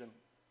substitution.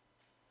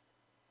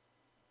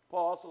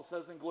 Paul also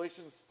says in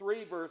Galatians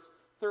 3, verse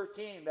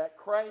 13, that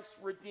Christ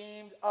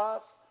redeemed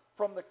us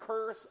from the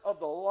curse of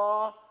the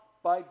law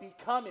by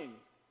becoming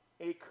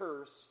a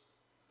curse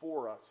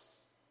for us.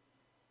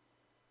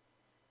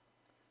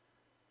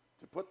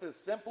 To put this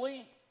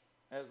simply,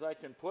 as I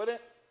can put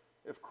it,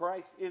 if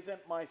Christ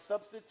isn't my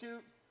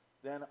substitute,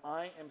 then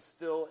I am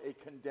still a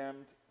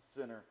condemned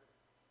sinner.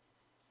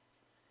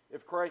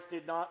 If Christ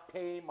did not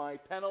pay my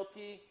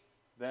penalty,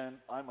 then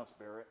I must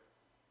bear it.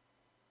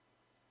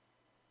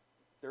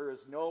 There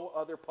is no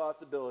other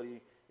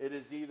possibility. It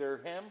is either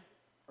him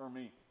or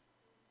me.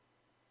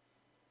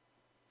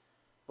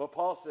 But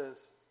Paul says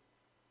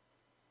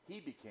he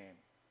became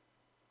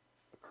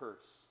a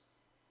curse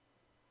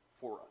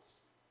for us.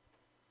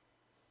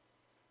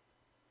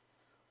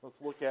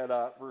 Let's look at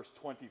verse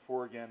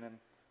 24 again, and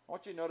I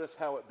want you to notice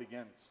how it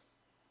begins.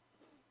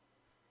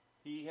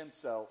 He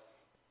himself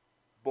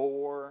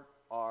bore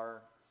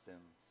our sins.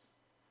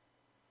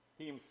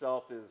 He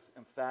himself is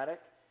emphatic,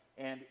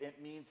 and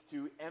it means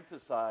to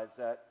emphasize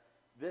that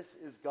this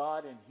is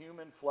God in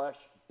human flesh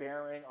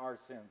bearing our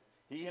sins.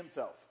 He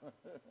himself.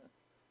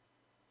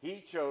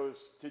 He chose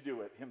to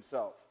do it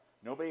himself.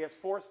 Nobody has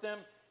forced him.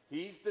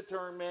 He's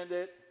determined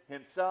it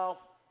himself.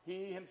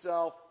 He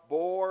himself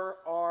bore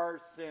our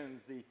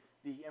sins.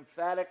 The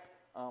emphatic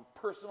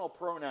personal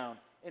pronoun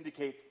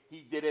indicates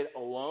he did it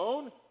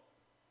alone,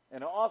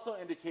 and it also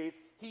indicates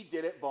he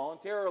did it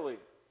voluntarily.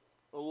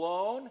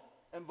 Alone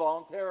and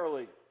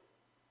voluntarily.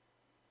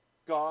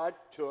 God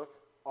took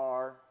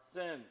our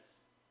sins.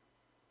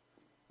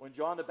 When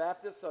John the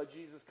Baptist saw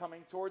Jesus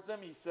coming towards him,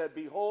 he said,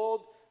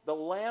 "Behold, the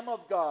Lamb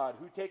of God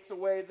who takes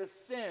away the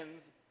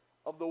sins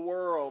of the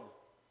world."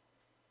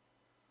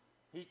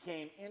 He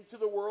came into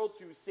the world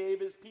to save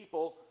his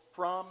people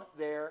from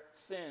their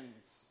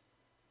sins.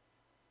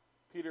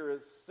 Peter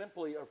is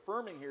simply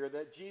affirming here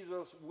that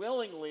Jesus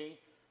willingly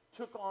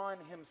took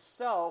on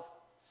himself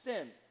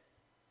sin.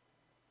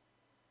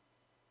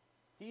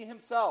 He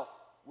himself,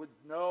 with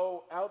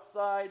no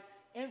outside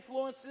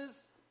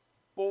influences,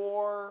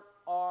 bore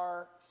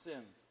our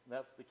sins.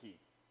 That's the key.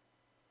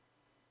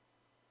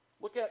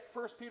 Look at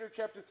 1 Peter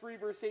chapter 3,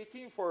 verse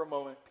 18 for a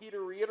moment.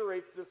 Peter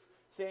reiterates this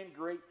same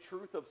great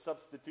truth of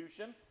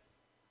substitution.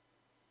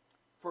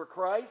 For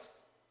Christ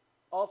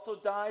also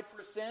died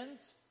for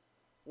sins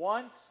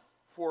once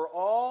for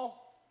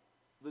all,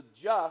 the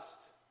just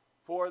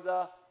for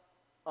the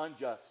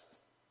unjust.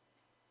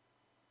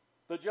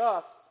 The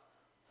just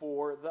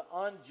for the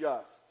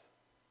unjust.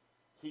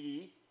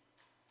 He,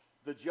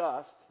 the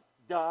just,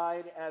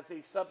 died as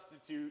a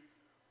substitute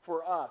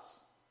for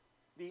us,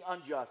 the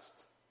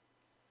unjust.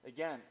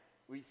 Again,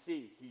 we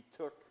see he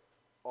took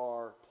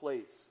our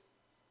place.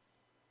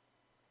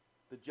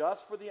 The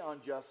just for the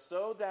unjust,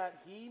 so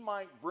that he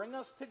might bring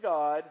us to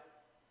God,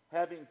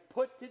 having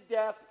put to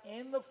death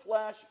in the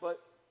flesh, but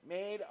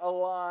made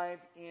alive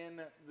in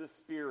the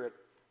Spirit.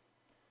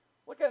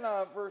 Look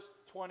at verse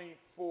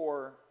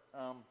 24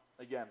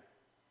 again.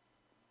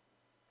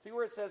 See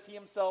where it says he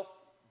himself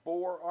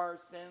bore our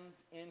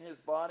sins in his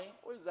body?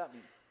 What does that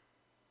mean?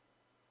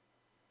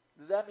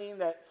 Does that mean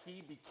that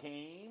he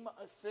became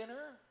a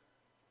sinner?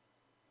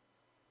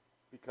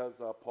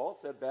 Because Paul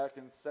said back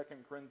in 2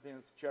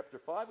 Corinthians chapter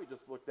 5, we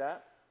just looked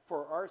at,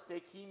 for our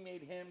sake he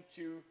made him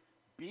to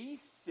be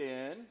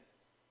sin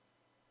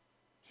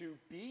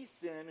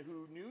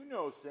who knew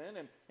no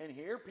sin. And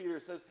here Peter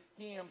says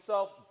he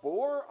himself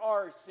bore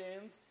our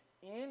sins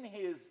in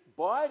his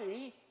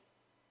body.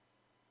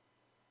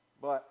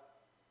 But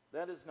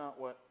that is not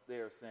what they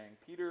are saying.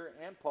 Peter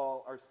and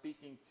Paul are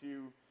speaking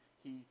to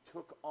he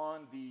took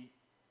on the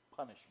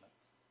punishment.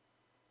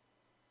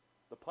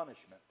 The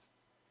punishment.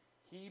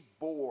 He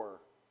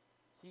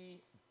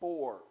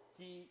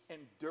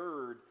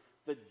endured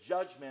the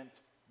judgment,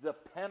 the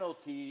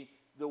penalty,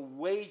 the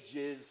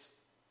wages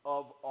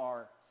of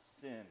our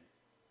sin.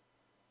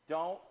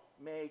 Don't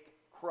make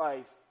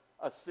Christ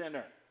a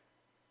sinner.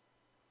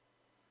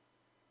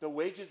 The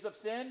wages of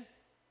sin?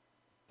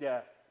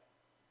 Death.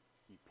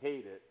 He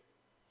paid it.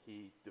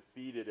 He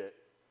defeated it.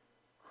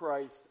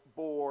 Christ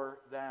bore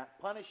that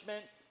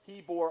punishment.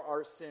 He bore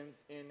our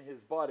sins in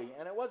his body.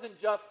 And it wasn't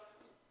just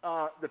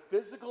the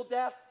physical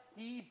death.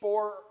 He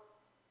bore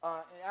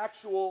an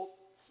actual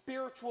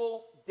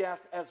spiritual death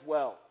as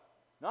well.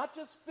 Not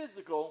just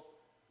physical,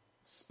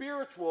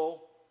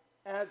 spiritual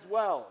as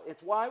well.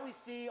 It's why we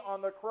see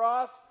on the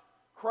cross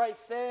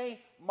Christ say,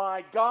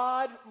 my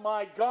God,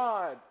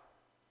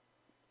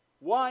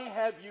 why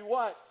have you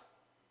what?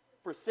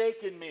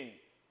 Forsaken me.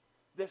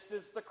 This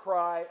is the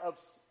cry of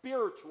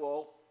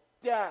spiritual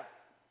death.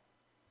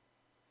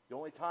 The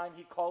only time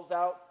he calls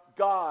out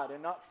God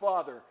and not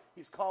Father,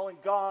 he's calling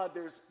God,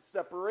 there's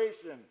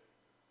separation.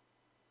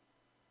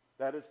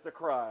 That is the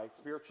cry.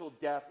 Spiritual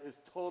death is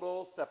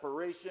total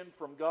separation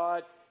from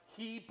God.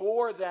 He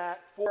bore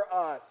that for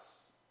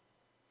us.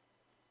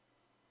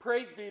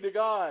 Praise be to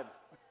God.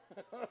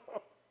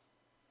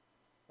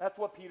 That's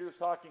what Peter's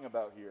talking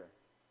about here.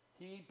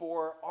 He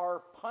bore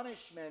our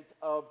punishment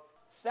of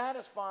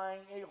satisfying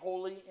a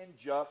holy and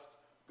just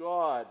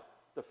God.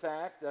 The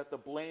fact that the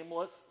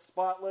blameless,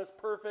 spotless,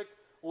 perfect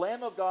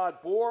Lamb of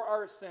God bore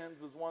our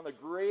sins is one of the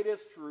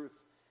greatest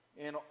truths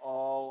in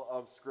all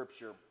of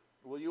Scripture.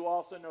 Will you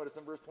also notice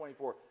in verse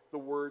 24 the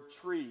word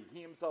tree?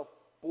 He himself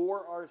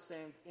bore our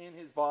sins in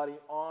his body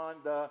on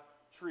the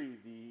tree.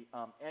 The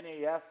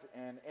NAS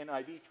and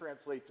NIV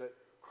translates it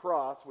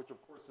cross, which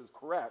of course is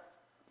correct.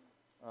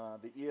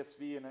 The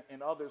ESV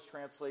and others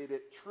translate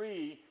it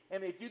tree,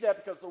 and they do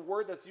that because the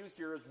word that's used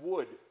here is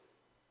wood.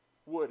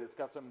 Wood. It's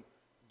got some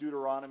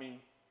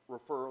Deuteronomy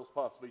referrals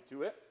possibly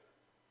to it.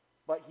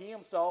 But he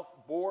himself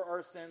bore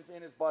our sins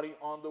in his body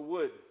on the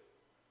wood.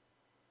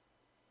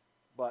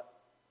 But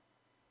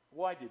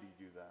why did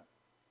he do that?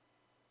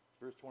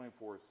 Verse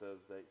 24 says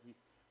that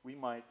we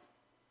might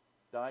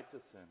die to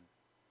sin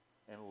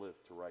and live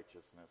to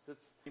righteousness.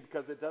 It's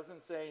because it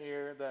doesn't say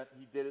here that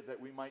he did it that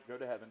we might go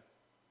to heaven.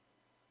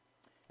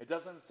 It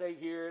doesn't say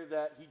here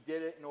that he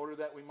did it in order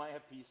that we might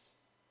have peace.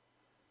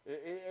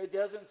 It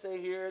doesn't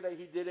say here that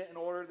he did it in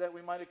order that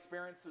we might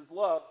experience his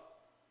love.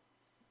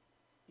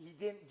 He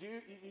didn't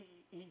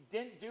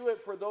do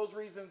it for those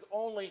reasons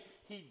only.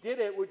 He did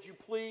it, would you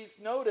please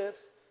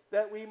notice,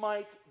 that we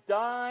might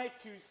die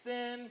to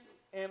sin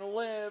and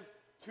live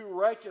to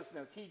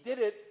righteousness. He did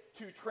it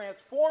to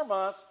transform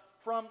us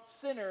from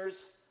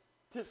sinners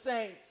to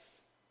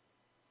saints.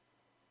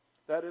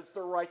 That is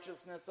the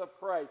righteousness of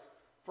Christ.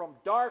 From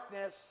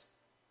darkness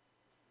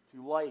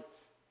to light.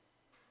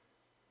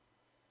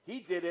 He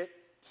did it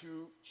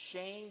to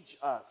change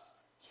us,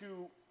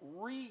 to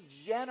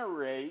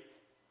regenerate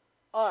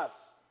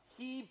us.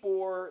 He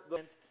bore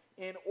the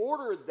in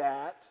order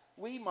that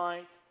we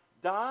might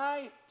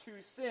die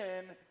to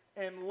sin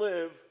and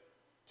live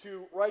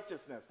to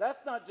righteousness.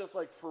 That's not just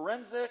like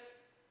forensic.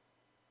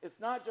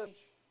 It's not just,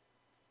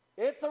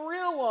 it's a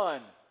real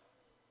one.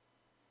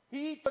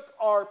 He took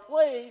our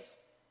place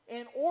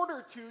in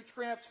order to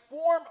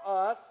transform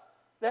us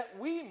that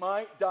we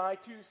might die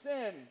to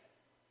sin.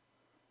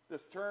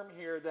 This term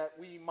here, that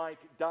we might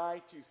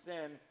die to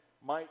sin,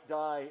 might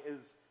die,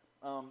 is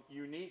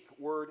unique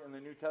word in the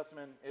New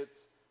Testament.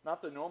 It's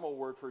not the normal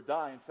word for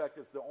die. In fact,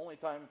 it's the only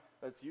time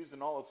that's used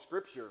in all of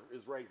Scripture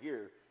is right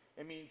here.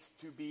 It means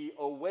to be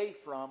away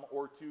from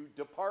or to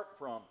depart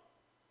from.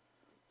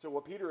 So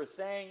what Peter is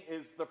saying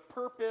is the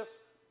purpose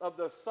of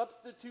the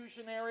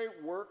substitutionary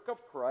work of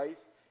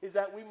Christ is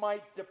that we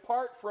might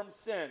depart from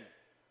sin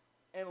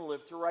and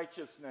live to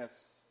righteousness.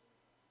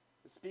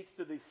 It speaks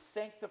to the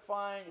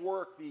sanctifying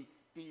work, the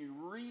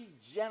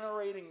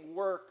regenerating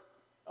work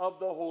of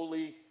the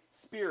Holy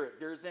Spirit.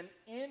 There's an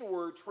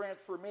inward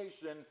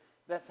transformation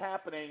that's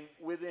happening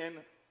within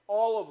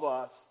all of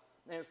us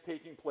and is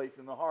taking place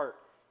in the heart.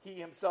 He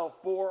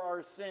himself bore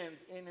our sins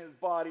in his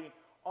body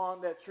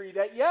on that tree,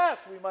 that yes,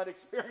 we might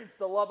experience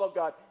the love of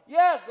God.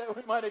 Yes, that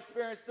we might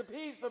experience the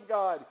peace of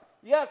God.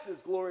 Yes,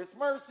 his glorious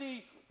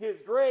mercy,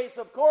 his grace,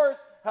 of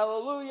course.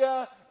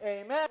 Hallelujah.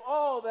 Amen.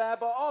 All that.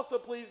 But also,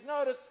 please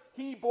notice,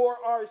 he bore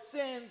our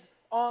sins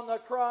on the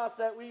cross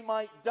that we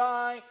might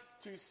die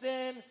to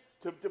sin,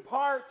 to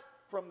depart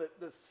from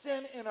the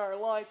sin in our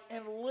life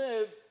and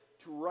live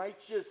to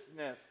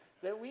righteousness.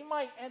 That we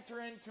might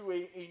enter into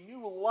a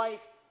new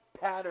life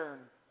pattern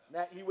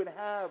that he would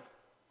have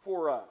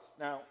for us.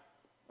 Now,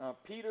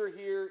 Peter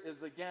here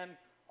is again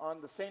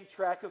on the same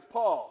track as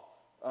Paul.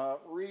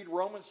 Read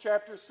Romans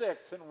chapter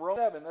 6 and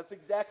Romans 7. That's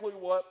exactly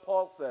what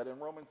Paul said. In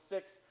Romans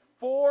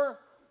 6:4,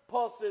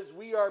 Paul says,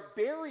 we are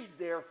buried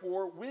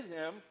therefore with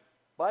him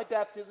by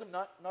baptism,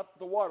 not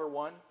the water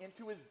one,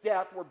 into his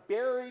death. We're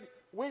buried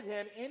with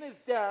him in his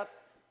death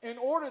in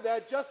order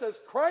that just as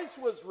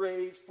Christ was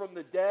raised from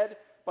the dead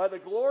by the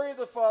glory of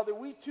the Father,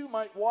 we too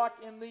might walk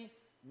in the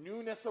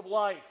newness of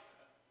life.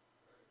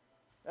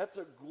 That's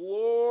a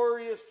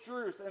glorious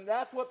truth. And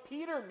that's what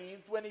Peter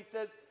means when he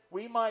says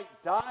we might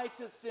die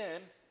to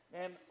sin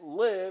and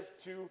live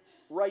to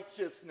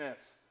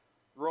righteousness.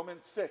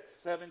 Romans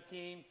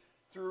 6:17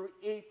 through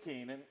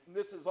 18. And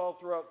this is all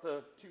throughout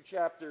the 2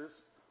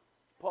 chapters.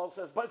 Paul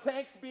says, "But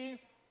thanks be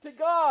to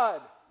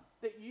God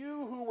that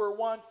you who were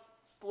once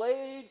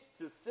slaves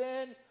to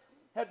sin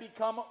have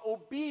become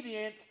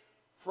obedient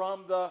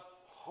from the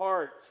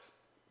heart.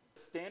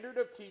 Standard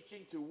of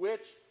teaching to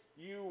which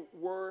you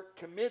were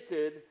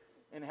committed,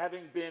 and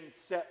having been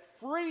set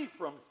free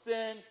from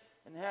sin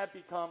and have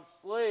become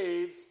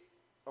slaves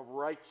of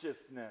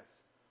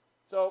righteousness."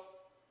 So,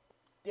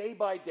 day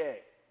by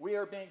day, we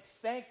are being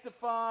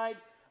sanctified.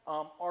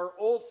 Our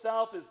old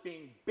self is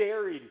being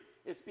buried.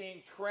 It's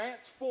being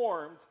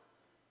transformed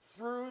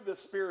through the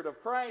Spirit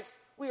of Christ.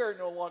 We are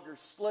no longer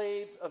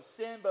slaves of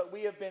sin, but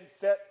we have been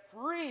set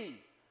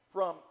free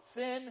from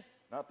sin.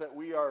 Not that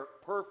we are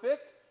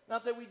perfect,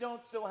 not that we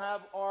don't still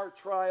have our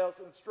trials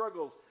and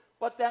struggles,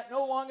 but that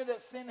no longer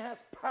that sin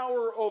has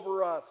power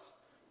over us,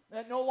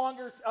 that no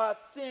longer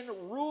sin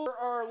rules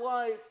our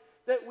life,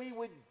 that we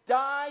would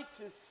die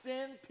to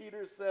sin,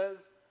 Peter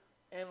says,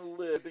 and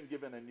live, and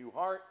given a new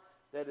heart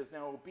that is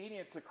now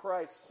obedient to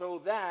Christ, so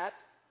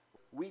that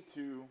we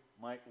too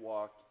might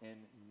walk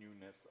in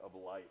newness of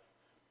life.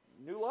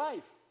 New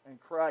life in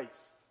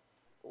Christ,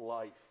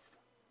 life.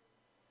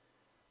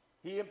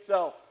 He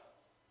himself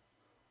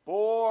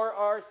bore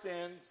our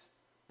sins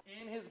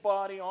in his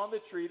body on the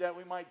tree that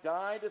we might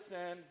die to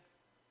sin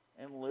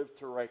and live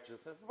to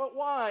righteousness. But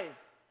why?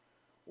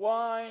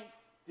 Why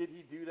did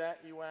he do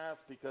that, you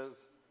ask?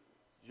 Because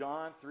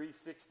John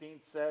 3:16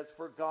 says,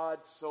 "For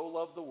God so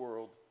loved the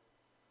world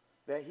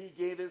that he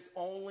gave his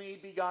only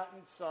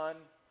begotten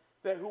Son,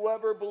 that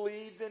whoever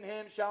believes in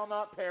him shall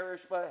not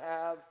perish but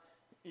have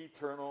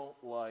eternal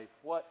life."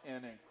 What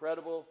an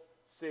incredible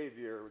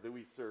Savior that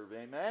we serve.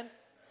 Amen?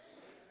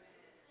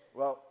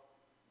 Well,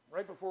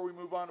 right before we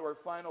move on to our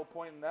final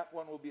point, and that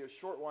one will be a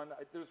short one,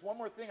 there's one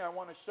more thing I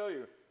want to show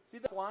you. See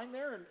this line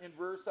there in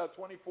verse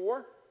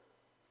 24?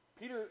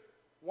 Peter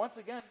once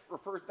again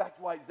refers back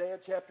to Isaiah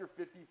chapter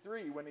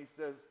 53 when he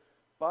says,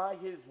 "By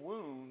his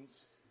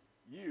wounds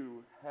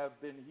you have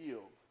been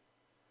healed."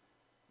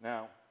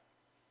 Now,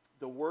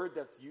 the word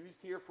that's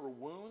used here for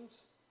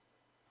wounds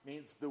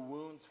means the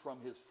wounds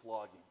from his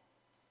flogging.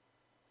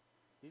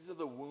 These are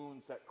the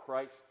wounds that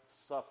Christ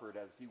suffered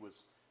as he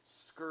was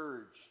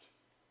scourged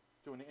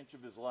to an inch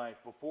of his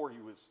life before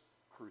he was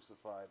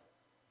crucified.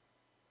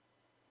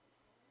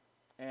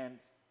 And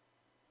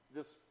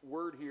this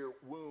word here,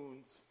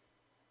 wounds,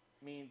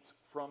 means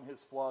from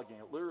his flogging.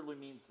 It literally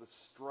means the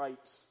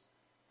stripes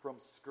from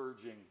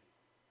scourging.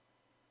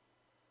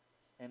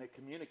 And it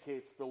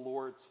communicates the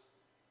Lord's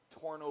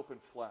torn open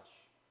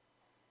flesh.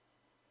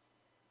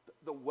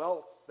 The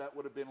welts that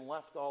would have been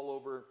left all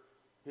over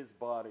his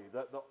body.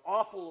 The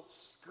awful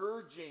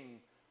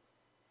scourging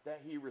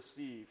that he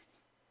received.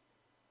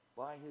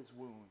 By his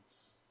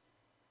wounds,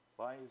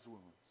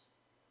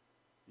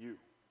 you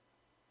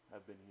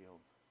have been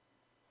healed.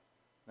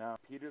 Now,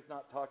 Peter's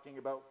not talking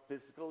about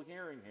physical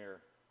healing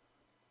here.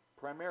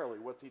 Primarily,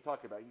 what's he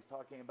talking about? He's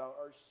talking about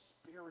our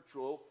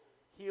spiritual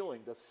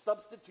healing, the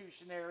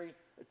substitutionary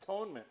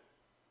atonement.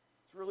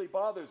 It really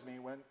bothers me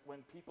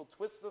when people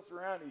twist this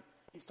around.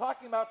 He's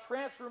talking about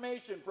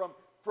transformation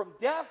from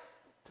death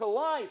to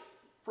life,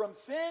 from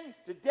sin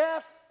to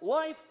death,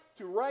 life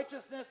to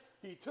righteousness.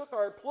 He took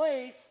our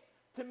place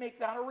to make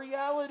that a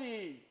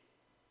reality.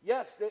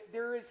 Yes,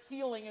 there is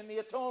healing in the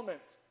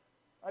atonement.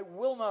 I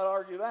will not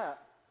argue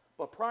that.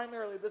 But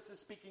primarily, this is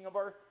speaking of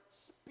our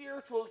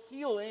spiritual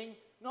healing,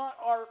 not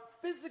our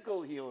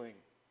physical healing.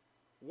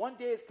 One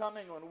day is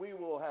coming when we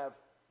will have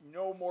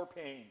no more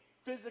pain.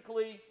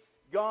 Physically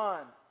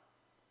gone.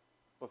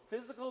 But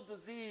physical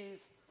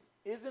disease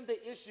isn't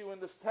the issue in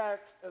this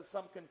text, as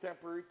some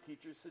contemporary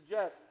teachers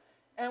suggest.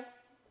 And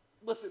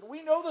listen,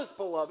 we know this,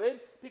 beloved,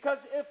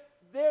 because if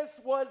this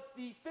was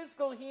the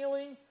physical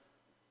healing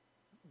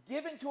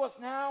given to us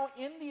now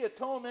in the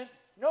atonement,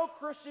 no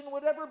Christian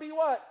would ever be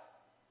what?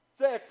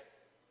 Sick.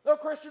 No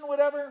Christian would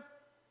ever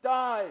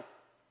die.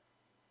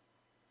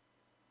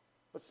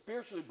 But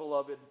spiritually,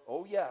 beloved,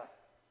 oh yeah,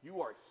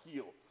 you are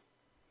healed.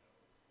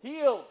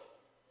 Healed.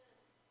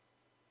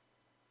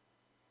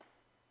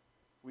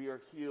 We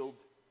are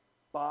healed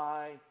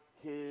by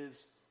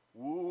his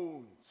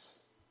wounds.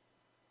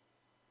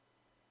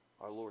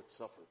 Our Lord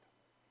suffered.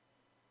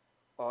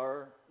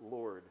 Our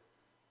Lord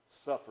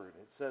suffered.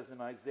 It says in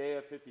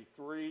Isaiah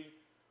 53,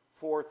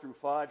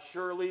 4-5,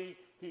 "Surely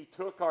he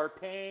took our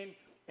pain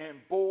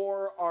and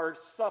bore our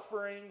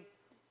suffering,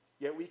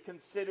 yet we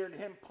considered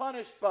him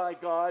punished by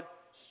God,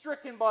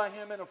 stricken by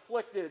him and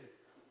afflicted.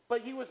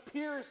 But he was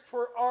pierced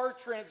for our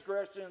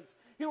transgressions.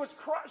 He was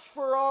crushed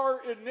for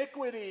our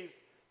iniquities.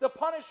 The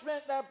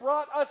punishment that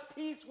brought us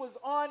peace was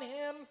on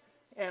him,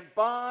 and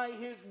by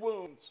his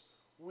wounds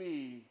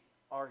we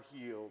are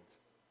healed."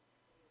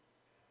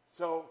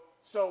 So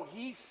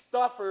he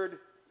suffered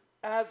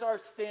as our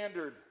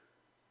standard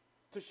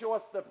to show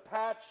us the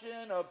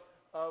passion of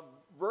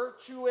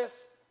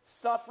virtuous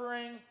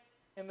suffering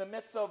in the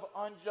midst of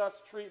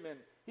unjust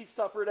treatment. He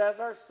suffered as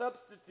our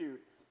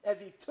substitute, as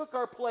he took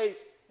our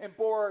place and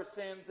bore our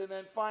sins. And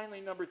then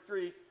finally, number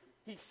 3,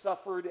 he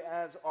suffered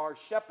as our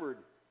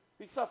shepherd.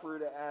 He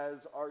suffered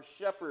as our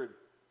shepherd.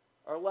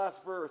 Our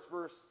last verse,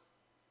 verse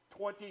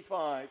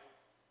 25.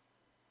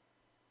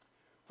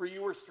 For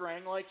you were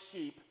straying like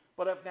sheep,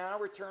 but have now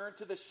returned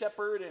to the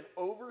shepherd and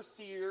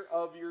overseer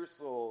of your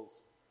souls.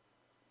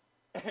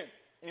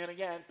 And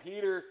again,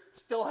 Peter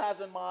still has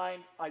in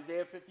mind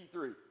Isaiah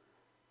 53.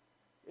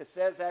 It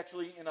says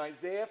actually in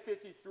Isaiah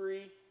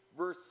 53,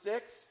 verse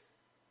 6,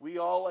 we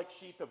all like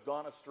sheep have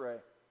gone astray.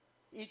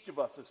 Each of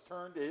us has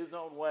turned to his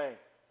own way.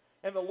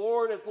 And the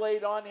Lord has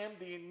laid on him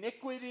the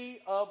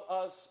iniquity of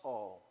us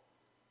all.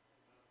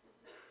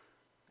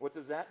 What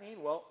does that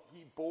mean? Well,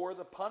 he bore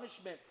the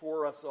punishment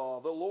for us all.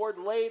 The Lord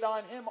laid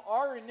on him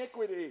our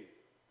iniquity.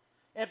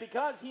 And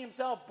because he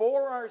himself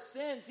bore our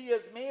sins, he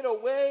has made a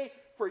way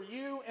for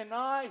you and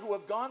I who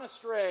have gone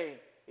astray.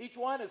 Each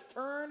one has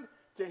turned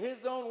to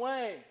his own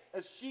way,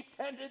 as sheep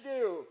tend to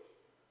do,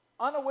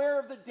 unaware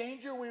of the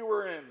danger we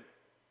were in.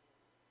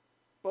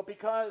 But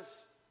because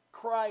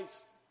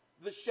Christ,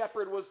 the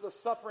shepherd, was the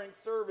suffering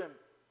servant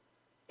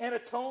and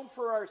atoned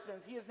for our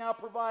sins, he has now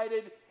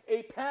provided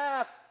a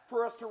path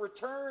for us to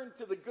return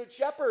to the good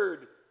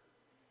shepherd.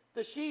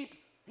 The sheep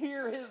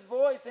hear his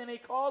voice, and he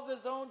calls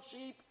his own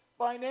sheep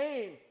by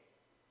name.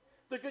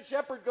 The good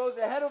shepherd goes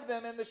ahead of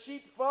them, and the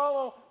sheep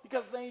follow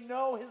because they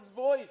know his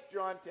voice,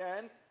 John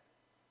 10.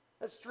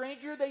 A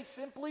stranger they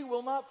simply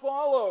will not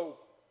follow.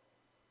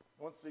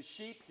 Once the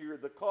sheep hear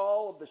the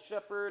call of the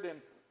shepherd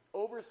and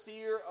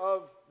overseer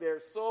of their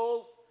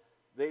souls,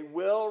 they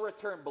will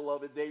return,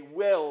 beloved. They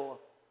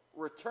will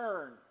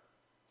return.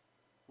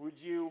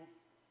 Would you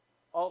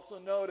also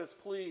notice,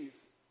 please,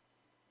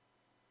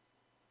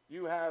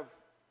 you have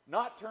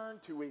not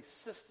turned to a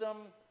system,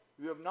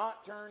 you have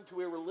not turned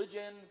to a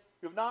religion,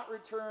 you have not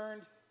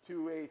returned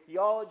to a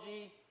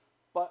theology,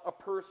 but a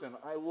person.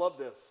 I love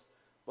this.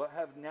 But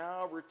have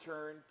now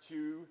returned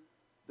to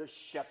the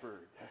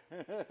shepherd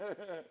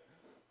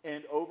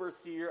and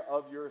overseer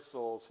of your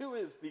souls. Who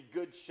is the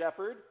good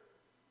shepherd?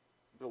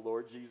 The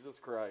Lord Jesus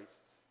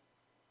Christ.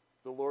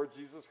 The Lord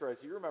Jesus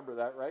Christ. You remember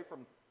that, right?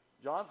 From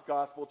John's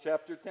Gospel,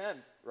 chapter 10,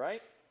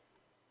 right?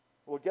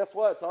 Well, guess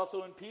what? It's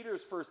also in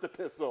Peter's first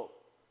epistle.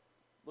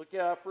 Look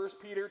at 1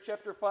 Peter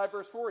chapter 5,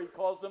 verse 4. He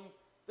calls him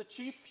the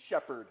chief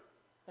shepherd.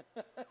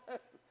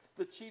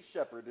 The chief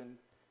shepherd.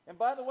 And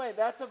by the way,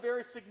 that's a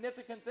very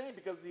significant thing,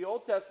 because the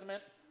Old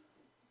Testament,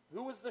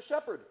 who was the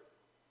shepherd?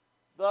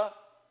 The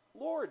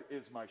Lord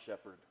is my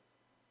shepherd.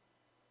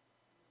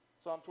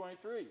 Psalm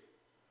 23.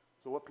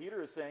 So what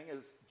Peter is saying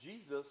is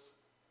Jesus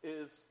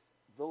is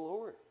the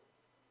Lord.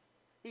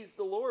 He's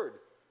the Lord.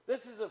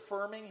 This is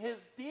affirming his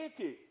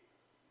deity,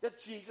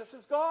 that Jesus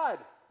is God.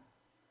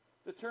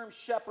 The term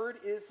shepherd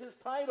is his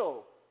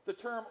title. The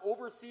term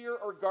overseer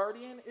or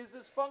guardian is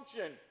his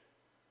function.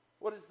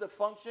 What is the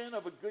function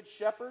of a good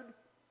shepherd?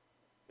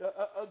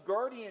 A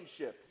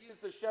guardianship. He is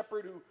the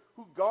shepherd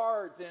who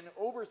guards and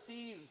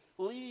oversees,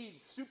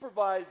 leads,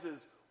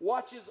 supervises,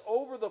 watches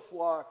over the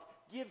flock,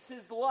 gives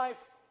his life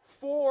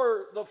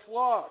for the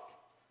flock.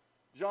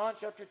 John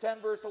chapter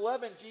 10, verse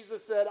 11,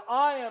 Jesus said,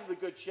 I am the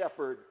good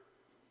shepherd.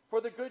 For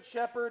the good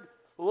shepherd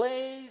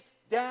lays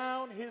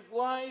down his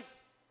life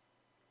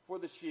for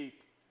the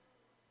sheep.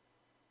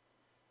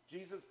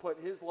 Jesus put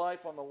his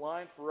life on the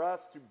line for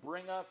us to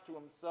bring us to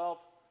himself,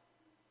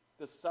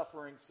 the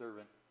suffering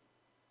servant,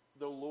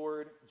 the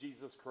Lord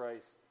Jesus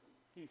Christ.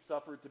 He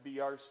suffered to be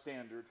our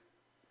standard.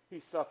 He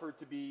suffered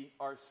to be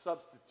our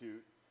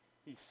substitute.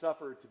 He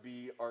suffered to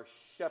be our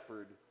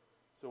shepherd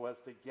so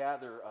as to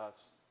gather us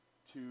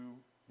to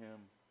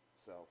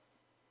himself.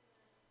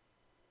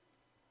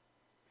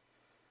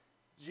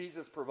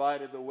 Jesus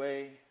provided the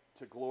way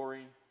to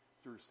glory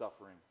through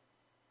suffering.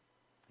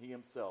 He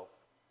himself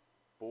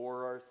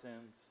bore our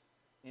sins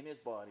in his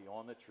body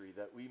on the tree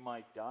that we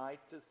might die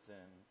to sin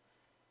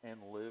and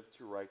live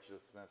to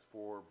righteousness.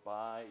 For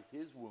by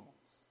his wounds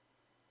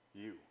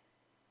you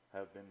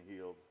have been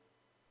healed.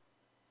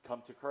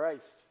 Come to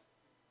Christ.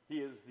 He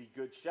is the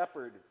good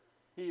shepherd.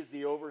 He is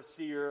the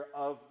overseer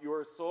of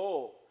your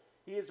soul.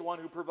 He is the one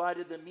who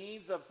provided the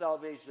means of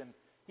salvation.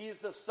 He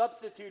is the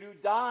substitute who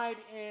died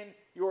in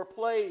your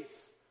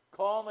place.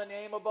 Call the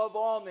name above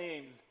all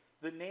names,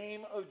 the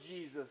name of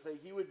Jesus, that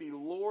he would be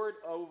Lord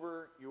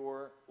over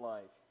your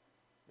life.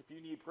 If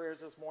you need prayers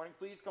this morning,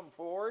 please come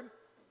forward.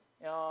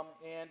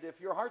 And if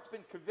your heart's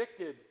been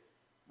convicted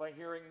by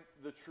hearing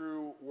the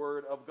true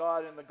word of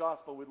God in the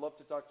gospel, we'd love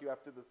to talk to you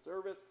after the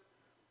service.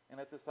 And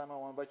at this time, I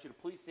want to invite you to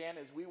please stand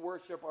as we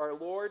worship our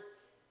Lord,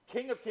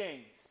 King of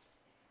Kings.